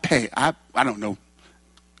 I don't know.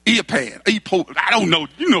 Earpad, I don't know.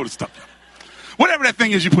 You know the stuff. Whatever that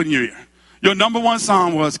thing is you put in your ear. Your number one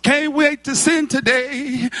song was, can't wait to sin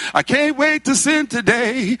today. I can't wait to sin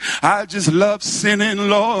today. I just love sinning,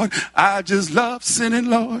 Lord. I just love sinning,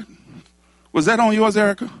 Lord. Was that on yours,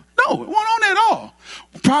 Erica? No, it wasn't on there at all.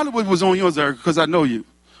 Probably what was on yours, Erica, because I know you,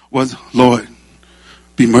 was, Lord,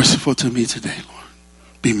 be merciful to me today, Lord.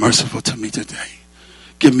 Be merciful to me today.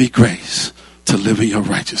 Give me grace to live in your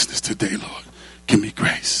righteousness today, Lord. Give me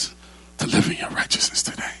grace to live in your righteousness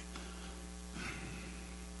today.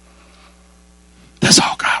 That's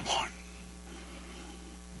all God wants.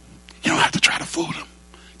 You don't have to try to fool him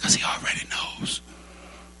because he already knows.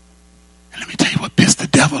 And let me tell you what pissed the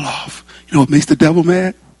devil off. You know what makes the devil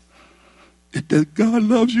mad? It's that God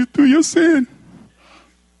loves you through your sin.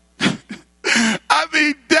 I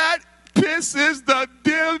mean, that pisses the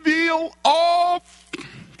devil off.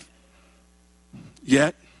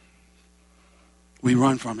 Yet, we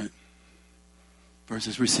run from it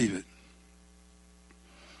versus receive it.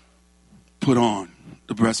 Put on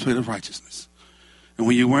the breastplate of righteousness. And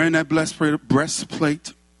when you're wearing that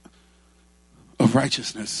breastplate of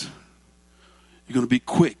righteousness, you're going to be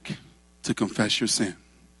quick to confess your sin.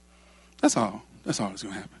 That's all. That's all that's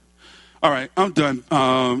going to happen. All right, I'm done.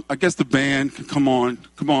 I guess the band can come on.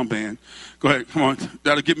 Come on, band. Go ahead. Come on.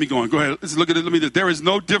 That'll get me going. Go ahead. Let's look at it. Let me. There is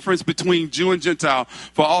no difference between Jew and Gentile,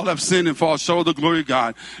 for all have sinned and fall short of the glory of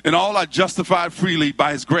God, and all are justified freely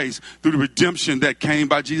by His grace through the redemption that came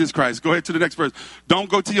by Jesus Christ. Go ahead to the next verse. Don't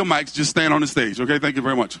go to your mics. Just stand on the stage. Okay. Thank you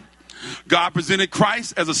very much. God presented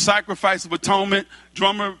Christ as a sacrifice of atonement.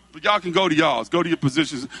 Drummer, y'all can go to y'all's. Go to your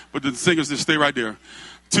positions, but the singers just stay right there.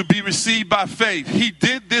 To be received by faith. He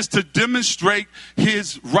did this to demonstrate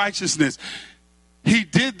His righteousness. He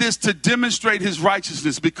did this to demonstrate His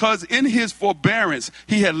righteousness because in His forbearance,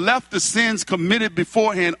 He had left the sins committed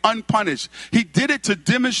beforehand unpunished. He did it to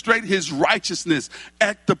demonstrate His righteousness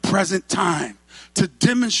at the present time. to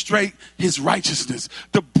demonstrate his righteousness.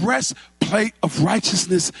 The breastplate of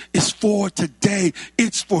righteousness is for today.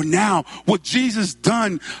 It's for now. What Jesus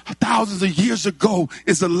done thousands of years ago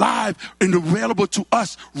is alive and available to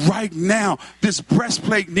us right now. This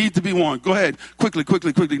breastplate needs to be worn. Go ahead. Quickly.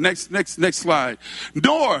 Next slide.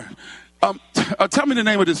 Nor, tell me the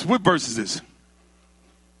name of this. What verse is this?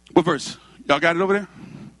 What verse? Y'all got it over there?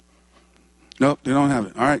 Nope, they don't have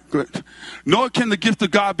it. All right, good. Nor can the gift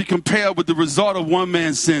of God be compared with the result of one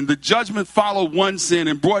man's sin. The judgment followed one sin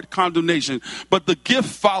and brought condemnation, but the gift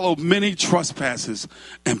followed many trespasses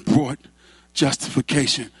and brought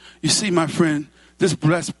justification. You see, my friend, this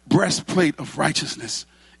breastplate of righteousness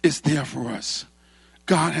is there for us.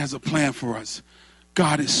 God has a plan for us.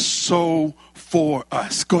 God is so for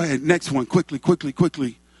us. Go ahead, next one, quickly.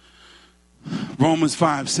 Romans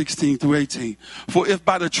 5:16-18. For if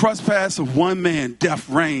by the trespass of one man death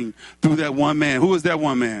reigned through that one man. Who is that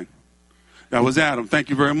one man? That was Adam. Thank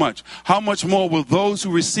you very much. How much more will those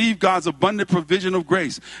who receive God's abundant provision of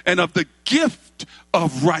grace and of the gift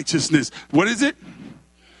of righteousness? What is it?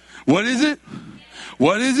 What is it?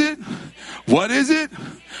 What is it? What is it?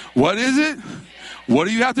 What is it? What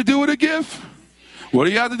do you have to do with a gift? What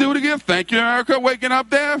do you have to do with a gift? Thank you, Erica, waking up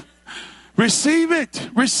there. Receive it.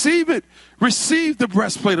 Receive it. Receive the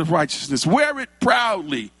breastplate of righteousness. Wear it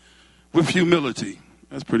proudly with humility.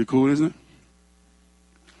 That's pretty cool, isn't it?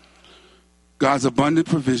 God's abundant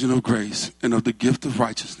provision of grace and of the gift of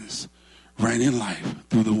righteousness reign in life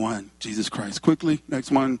through the one, Jesus Christ. Quickly, next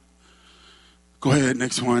one. Go ahead,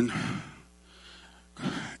 next one.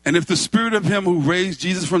 And if the spirit of him who raised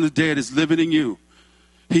Jesus from the dead is living in you,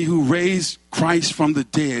 he who raised Christ from the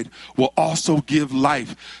dead will also give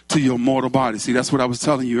life to your mortal body. See, that's what I was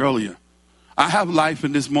telling you earlier. I have life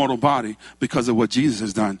in this mortal body because of what Jesus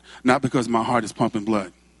has done, not because my heart is pumping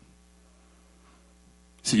blood.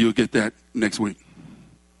 So you'll get that next week.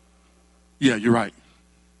 Yeah, you're right.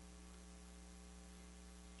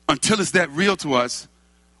 Until it's that real to us,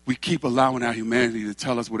 we keep allowing our humanity to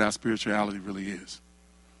tell us what our spirituality really is,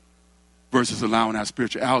 versus allowing our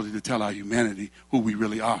spirituality to tell our humanity who we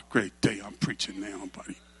really are. Great day, I'm preaching now,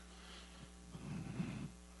 buddy.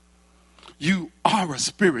 You are a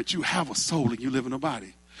spirit, you have a soul, and you live in a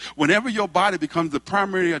body. Whenever your body becomes the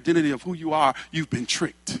primary identity of who you are, you've been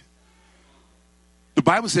tricked. The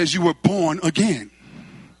Bible says you were born again.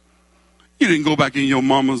 You didn't go back in your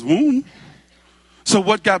mama's womb. So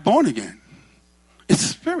what got born again? It's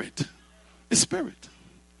spirit. It's spirit.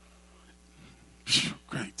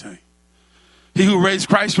 Great day. He who raised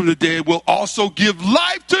Christ from the dead will also give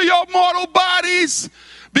life to your mortal bodies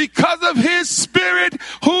because of his spirit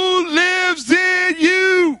who lives in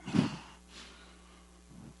you.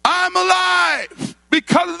 I'm alive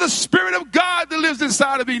because of the spirit of God that lives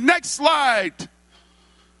inside of me. Next slide.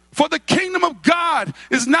 For the kingdom of God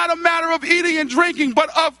is not a matter of eating and drinking, but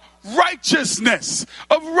of righteousness.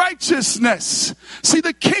 Of righteousness. See,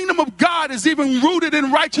 the kingdom of God is even rooted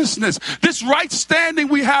in righteousness. This right standing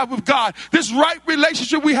we have with God, this right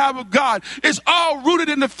relationship we have with God, is all rooted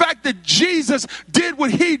in the fact that Jesus did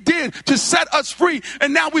what he did to set us free.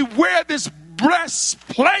 And now we wear this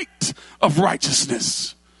breastplate of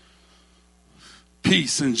righteousness.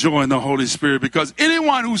 Peace and joy in the Holy Spirit, because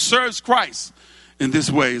anyone who serves Christ in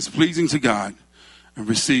this way is pleasing to God and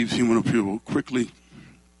receives human approval. Quickly.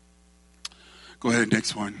 Go ahead,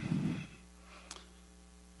 next one.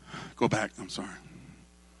 Go back, I'm sorry.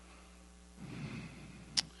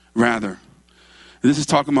 Rather, this is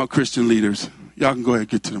talking about Christian leaders. Y'all can go ahead and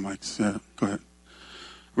get to the mics. Go ahead.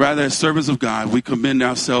 Rather, as servants of God, we commend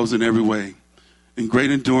ourselves in every way, in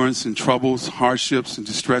great endurance, in troubles, hardships, and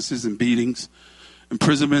distresses, and beatings,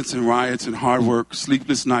 imprisonments, and riots, and hard work,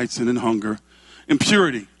 sleepless nights, and in hunger, in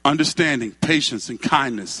purity, understanding, patience, and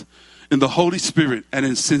kindness, in the Holy Spirit, and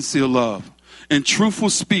in sincere love, in truthful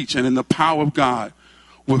speech, and in the power of God,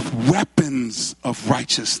 with weapons of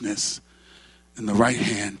righteousness in the right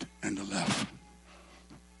hand and the left.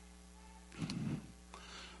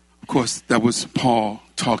 Of course, that was Paul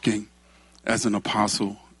talking as an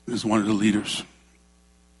apostle, as one of the leaders.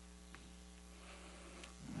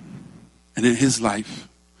 And in his life,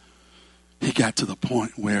 he got to the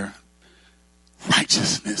point where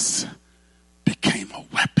righteousness became a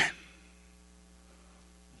weapon.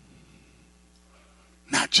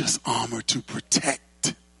 Not just armor to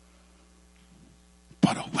protect,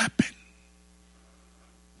 but a weapon.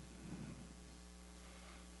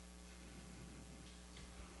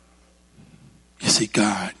 You see,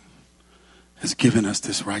 God has given us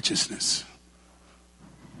this righteousness.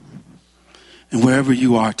 And wherever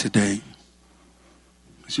you are today,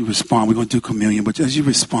 as you respond, we're going to do communion, but as you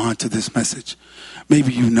respond to this message,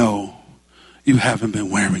 maybe you know you haven't been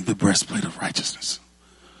wearing the breastplate of righteousness.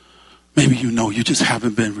 Maybe you know you just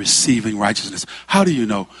haven't been receiving righteousness. How do you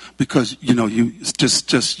know? Because you know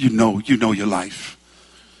you know your life.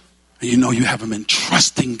 And you know you haven't been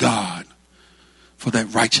trusting God for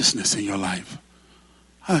that righteousness in your life.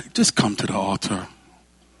 Just come to the altar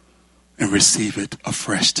and receive it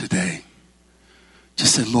afresh today.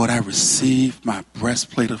 Just say, Lord, I receive my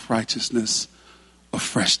breastplate of righteousness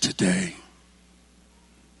afresh today.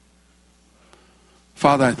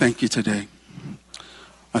 Father, I thank you today.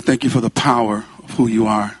 I thank you for the power of who you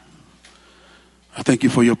are. I thank you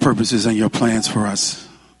for your purposes and your plans for us.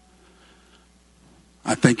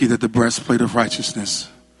 I thank you that the breastplate of righteousness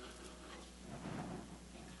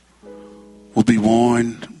will be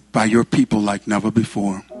worn by your people like never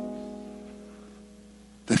before.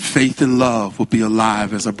 That faith and love will be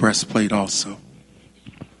alive as a breastplate also.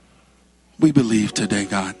 We believe today,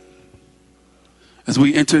 God, as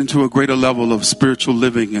we enter into a greater level of spiritual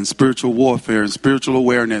living and spiritual warfare and spiritual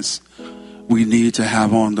awareness, we need to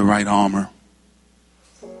have on the right armor.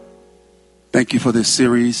 Thank you for this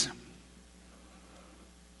series.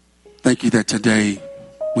 Thank you that today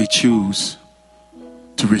we choose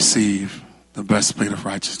to receive the breastplate of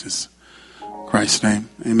righteousness. In Christ's name,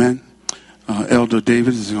 amen. Elder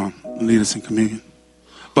David is going to lead us in communion.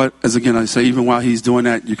 But as again I say, even while he's doing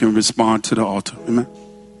that, you can respond to the altar. Amen.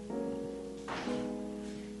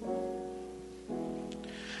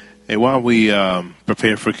 Hey, while we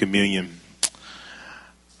prepare for communion,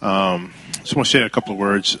 just want to share a couple of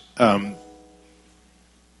words. In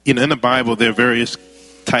the Bible, there are various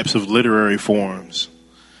types of literary forms.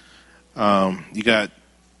 You got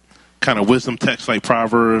kind of wisdom texts like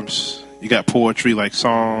Proverbs. You got poetry like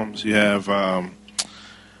Psalms. You have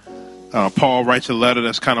Paul writes a letter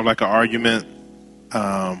that's kind of like an argument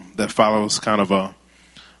that follows kind of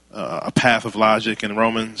a path of logic in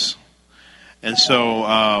Romans. And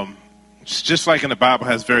so just like in the Bible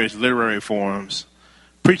has various literary forms,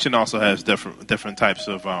 preaching also has different types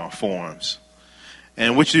of forms.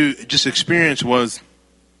 And what you just experienced was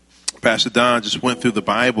Pastor Don just went through the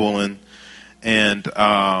Bible and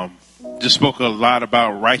just spoke a lot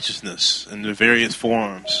about righteousness in the various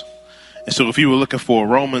forms. And so if you were looking for a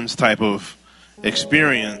Romans type of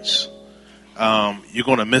experience, you're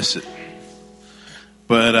going to miss it.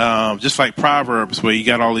 But just like Proverbs, where you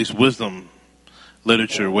got all these wisdom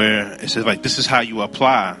literature where it says like, this is how you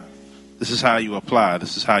apply. This is how you apply.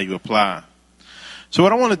 This is how you apply. So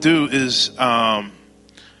what I want to do is,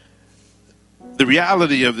 the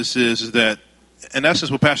reality of this is that, and that's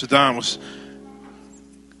just what Pastor Don was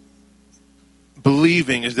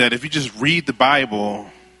believing, is that if you just read the Bible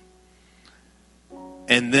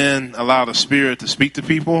and then allow the Spirit to speak to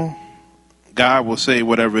people, God will say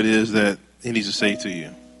whatever it is that he needs to say to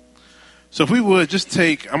you. So if we would just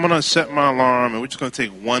I'm going to set my alarm and we're just going to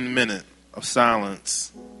take 1 minute of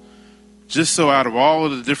silence, just so out of all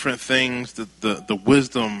of the different things, the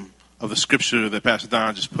wisdom of the scripture that Pastor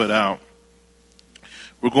Don just put out,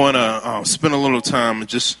 we're going to spend a little time and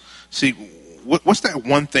just see what's that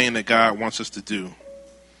one thing that God wants us to do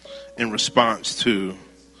in response to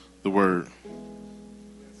the word.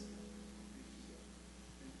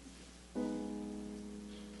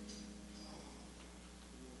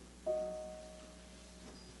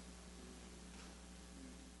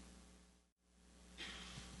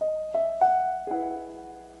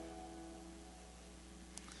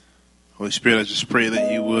 Holy Spirit, I just pray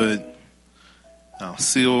that you would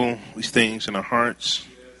seal these things in our hearts.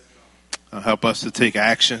 Help us to take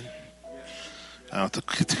action, to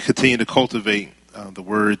continue to cultivate the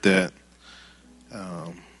word that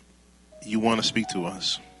you want to speak to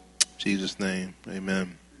us. In Jesus' name,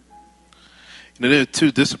 amen. There are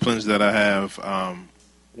two disciplines that I have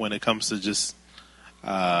when it comes to just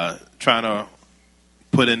trying to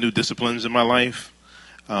put in new disciplines in my life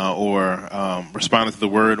or responding to the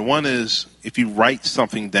word. One is if you write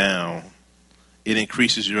something down, it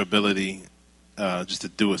increases your ability just to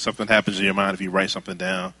do it. Something happens in your mind if you write something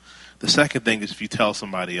down. The second thing is if you tell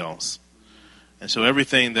somebody else. And so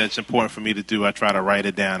everything that's important for me to do, I try to write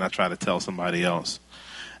it down. I try to tell somebody else.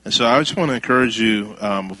 And so I just want to encourage you,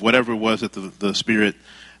 whatever it was that the Spirit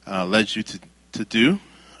led you to do,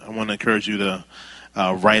 I want to encourage you to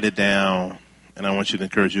write it down, and I want you to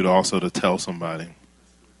encourage you to also to tell somebody.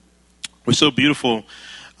 What's so beautiful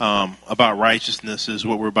about righteousness is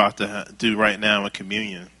what we're about to do right now in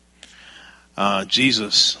communion.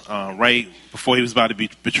 Jesus, right before he was about to be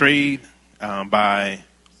betrayed by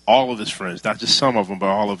all of his friends, not just some of them, but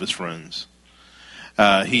all of his friends,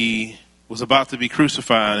 he was about to be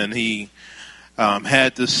crucified, and he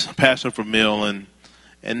had this Passover meal,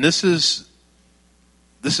 and this is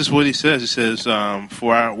this is what he says. He says,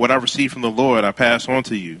 what I received from the Lord, I pass on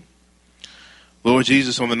to you. Lord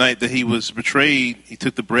Jesus, on the night that he was betrayed, he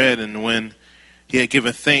took the bread, and when he had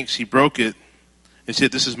given thanks, he broke it and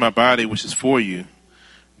said, this is my body, which is for you.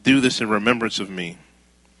 Do this in remembrance of me.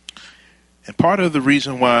 And part of the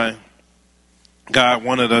reason why Jesus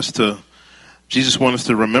wanted us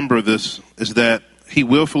to remember this is that he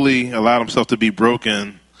willfully allowed himself to be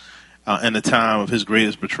broken in the time of his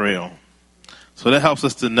greatest betrayal. So that helps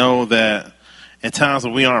us to know that in times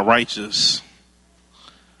when we aren't righteous,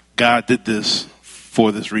 God did this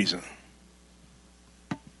for this reason.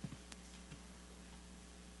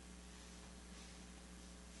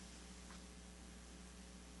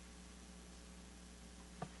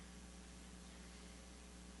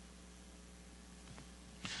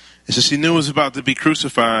 And since he knew he was about to be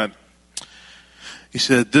crucified, he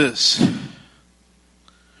said this. He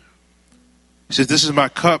says, this is my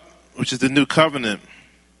cup, which is the new covenant.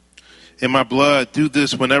 In my blood, do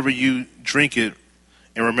this whenever you drink it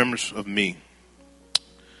in remembrance of me.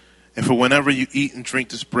 And for whenever you eat and drink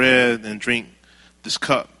this bread and drink this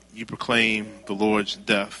cup, you proclaim the Lord's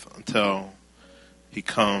death until he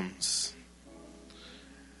comes.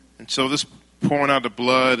 And so this pouring out the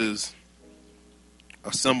blood is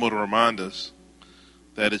a symbol to remind us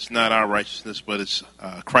that it's not our righteousness, but it's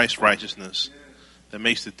Christ's righteousness that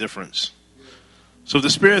makes the difference. So if the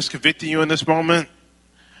Spirit is convicting you in this moment,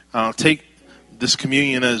 take this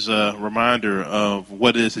communion as a reminder of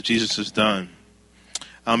what it is that Jesus has done.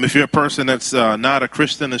 If you're a person that's not a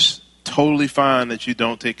Christian, it's totally fine that you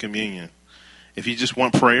don't take communion. If you just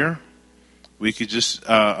want prayer, we could just you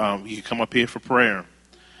can come up here for prayer.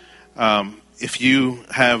 If you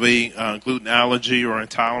have a gluten allergy or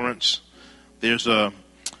intolerance, there's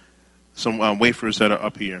some wafers that are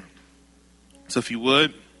up here. So if you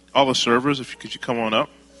would, all the servers, could you come on up?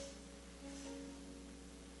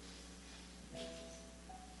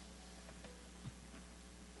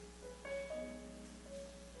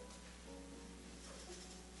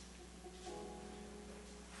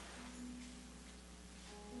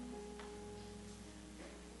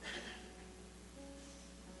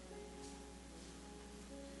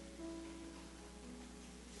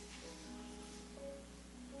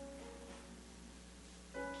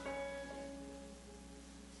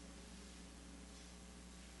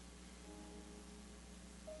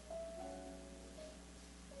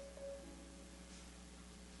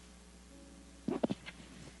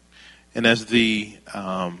 And as the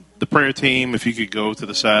prayer team, if you could go to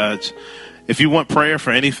the sides. If you want prayer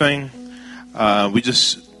for anything, we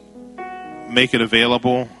just make it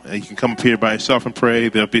available. You can come up here by yourself and pray.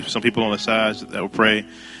 There'll be some people on the sides that will pray.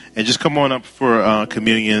 And just come on up for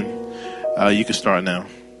communion. You can start now.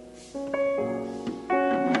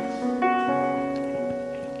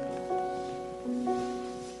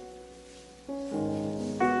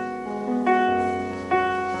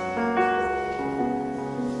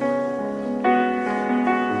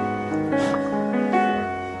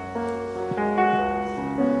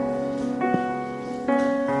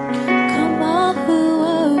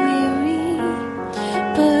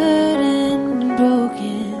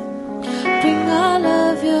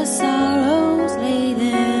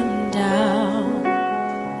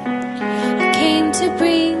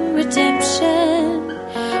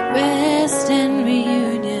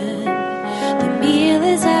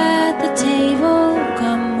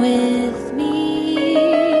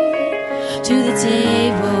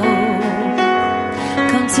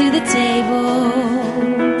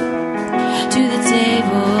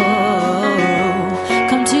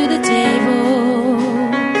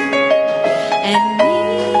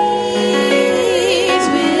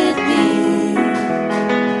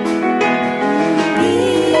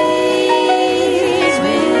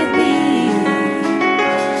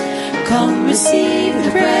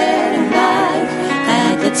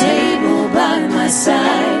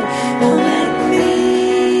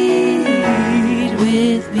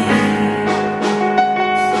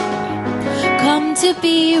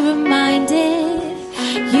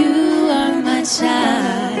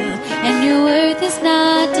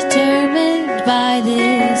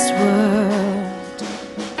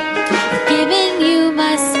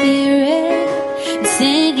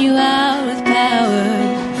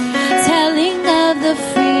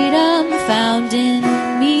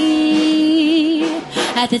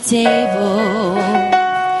 The table,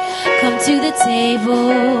 come to the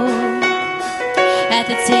table, at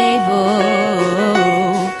the table,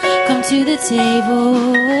 come to the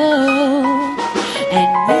table,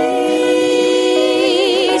 and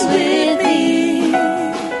meet with me,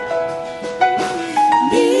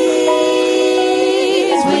 meet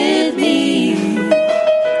with me,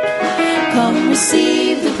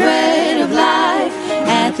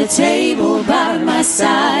 the table by my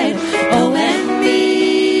side. Oh, and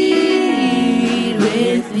meet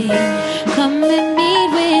with me. Come and meet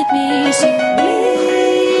with me. Sing,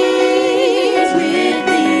 meet with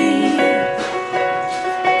me.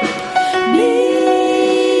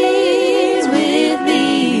 Meet with me.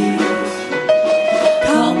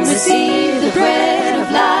 Come receive the bread of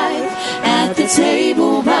life at the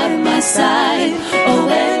table by my side. Oh,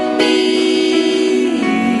 and meet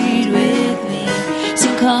with me.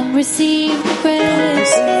 Sing, come receive the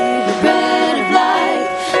bread of life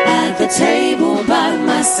at the table by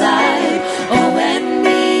my side. Oh, and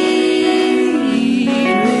meet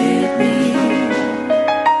with me.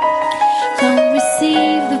 Come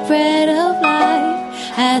receive the bread of life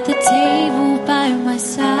at the table by my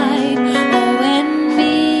side. Oh, and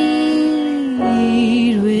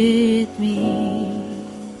meet with me.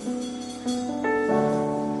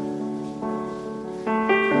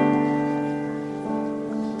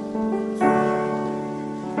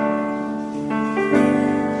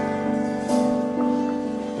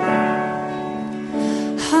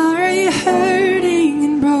 Are you hurting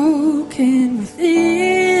and broken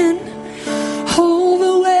within?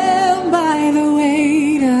 Overwhelmed by the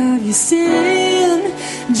weight of your sin?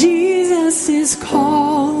 Jesus is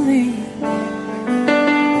calling.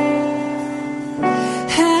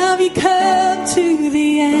 Have you come to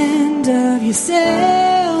the end of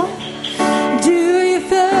yourself? Do you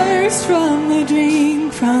thirst from the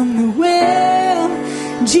drink from the well?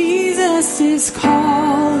 Jesus is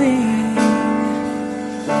calling.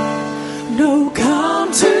 No,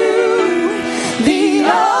 come to the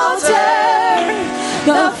altar.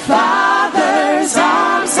 The Father's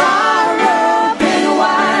arms are open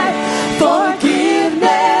wide.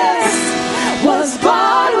 Forgiveness was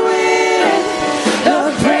bought with the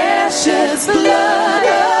precious blood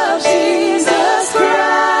of Jesus Christ.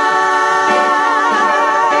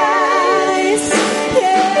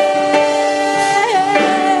 Yeah.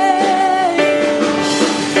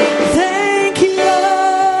 Thank you, Lord.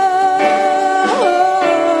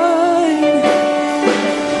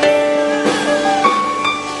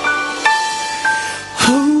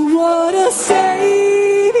 Oh, what a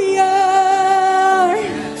Savior.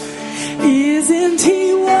 Isn't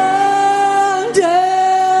He wonderful?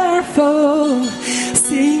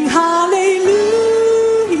 Sing hallelujah.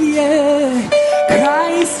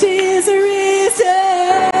 Christ is risen.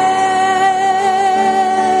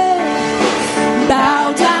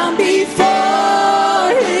 Bow down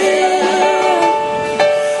before Him,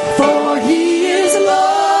 for He is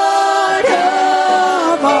Lord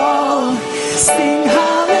of all. Sing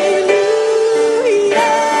hallelujah.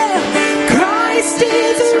 Christ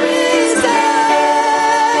is risen.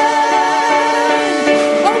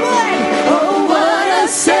 Oh, what a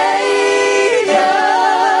Savior.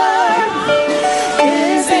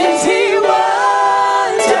 Isn't He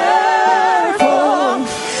wonderful?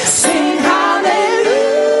 Sing hallelujah.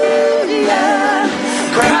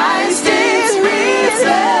 Christ is risen.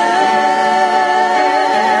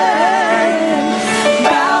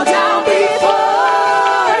 Bow down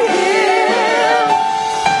before Him,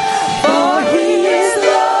 for He is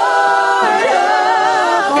Lord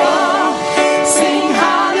of all. Sing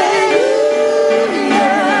hallelujah.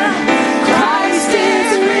 Christ is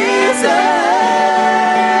risen.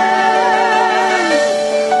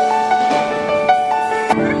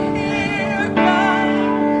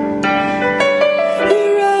 He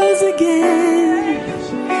rose again.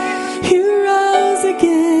 He rose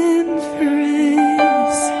again for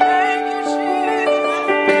us.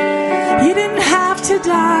 You didn't have to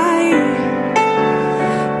die.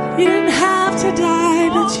 You didn't have to die,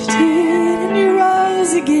 but you did, and you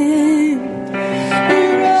rose again.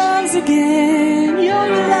 You rose again.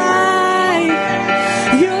 You're alive.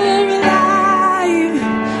 You're alive.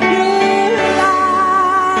 You're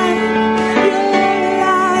alive. You're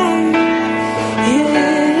alive. Yeah.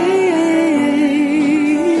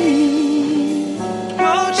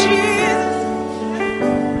 Oh, Jesus.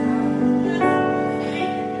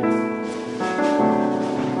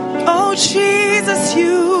 Oh, Jesus,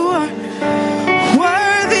 you are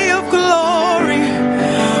worthy of glory,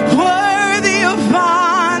 worthy of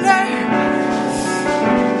honor.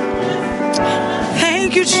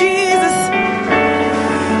 Thank you, Jesus.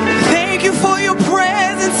 Thank you for your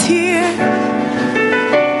presence here.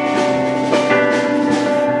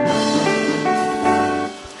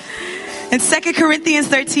 In 2 Corinthians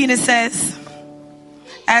 13, it says,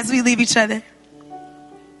 as we leave each other,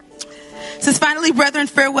 it says, finally, brethren,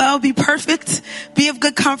 farewell, be perfect, be of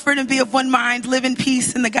good comfort, and be of one mind, live in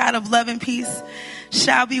peace, and the God of love and peace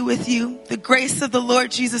shall be with you. The grace of the Lord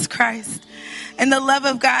Jesus Christ and the love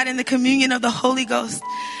of God and the communion of the Holy Ghost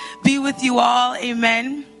be with you all.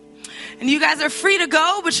 Amen. And you guys are free to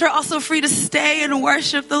go, but you're also free to stay and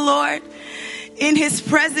worship the Lord in his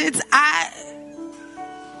presence. I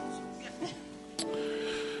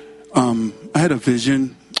had a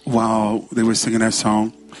vision while they were singing that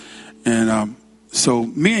song. And so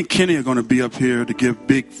me and Kenny are going to be up here to give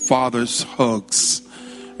big father's hugs.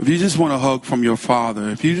 If you just want a hug from your father,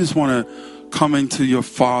 if you just want to come into your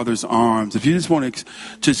father's arms, if you just want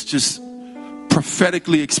to just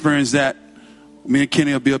prophetically experience that, me and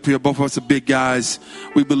Kenny will be up here. Both of us are big guys.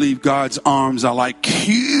 We believe God's arms are like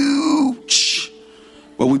huge.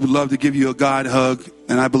 But we would love to give you a God hug.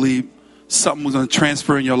 And I believe something was going to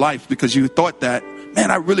transfer in your life because you thought that, man,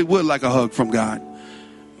 I really would like a hug from God.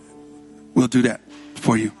 We'll do that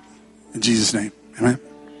for you. In Jesus' name. Amen.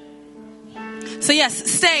 So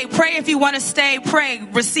yes, stay. Pray if you want to stay. Pray.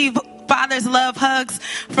 Receive Father's love hugs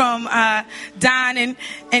from Don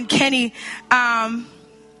and Kenny.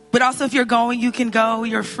 But also if you're going, you can go.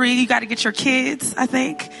 You're free. You got to get your kids, I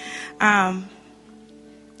think.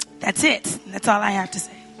 That's it. That's all I have to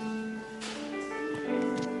say.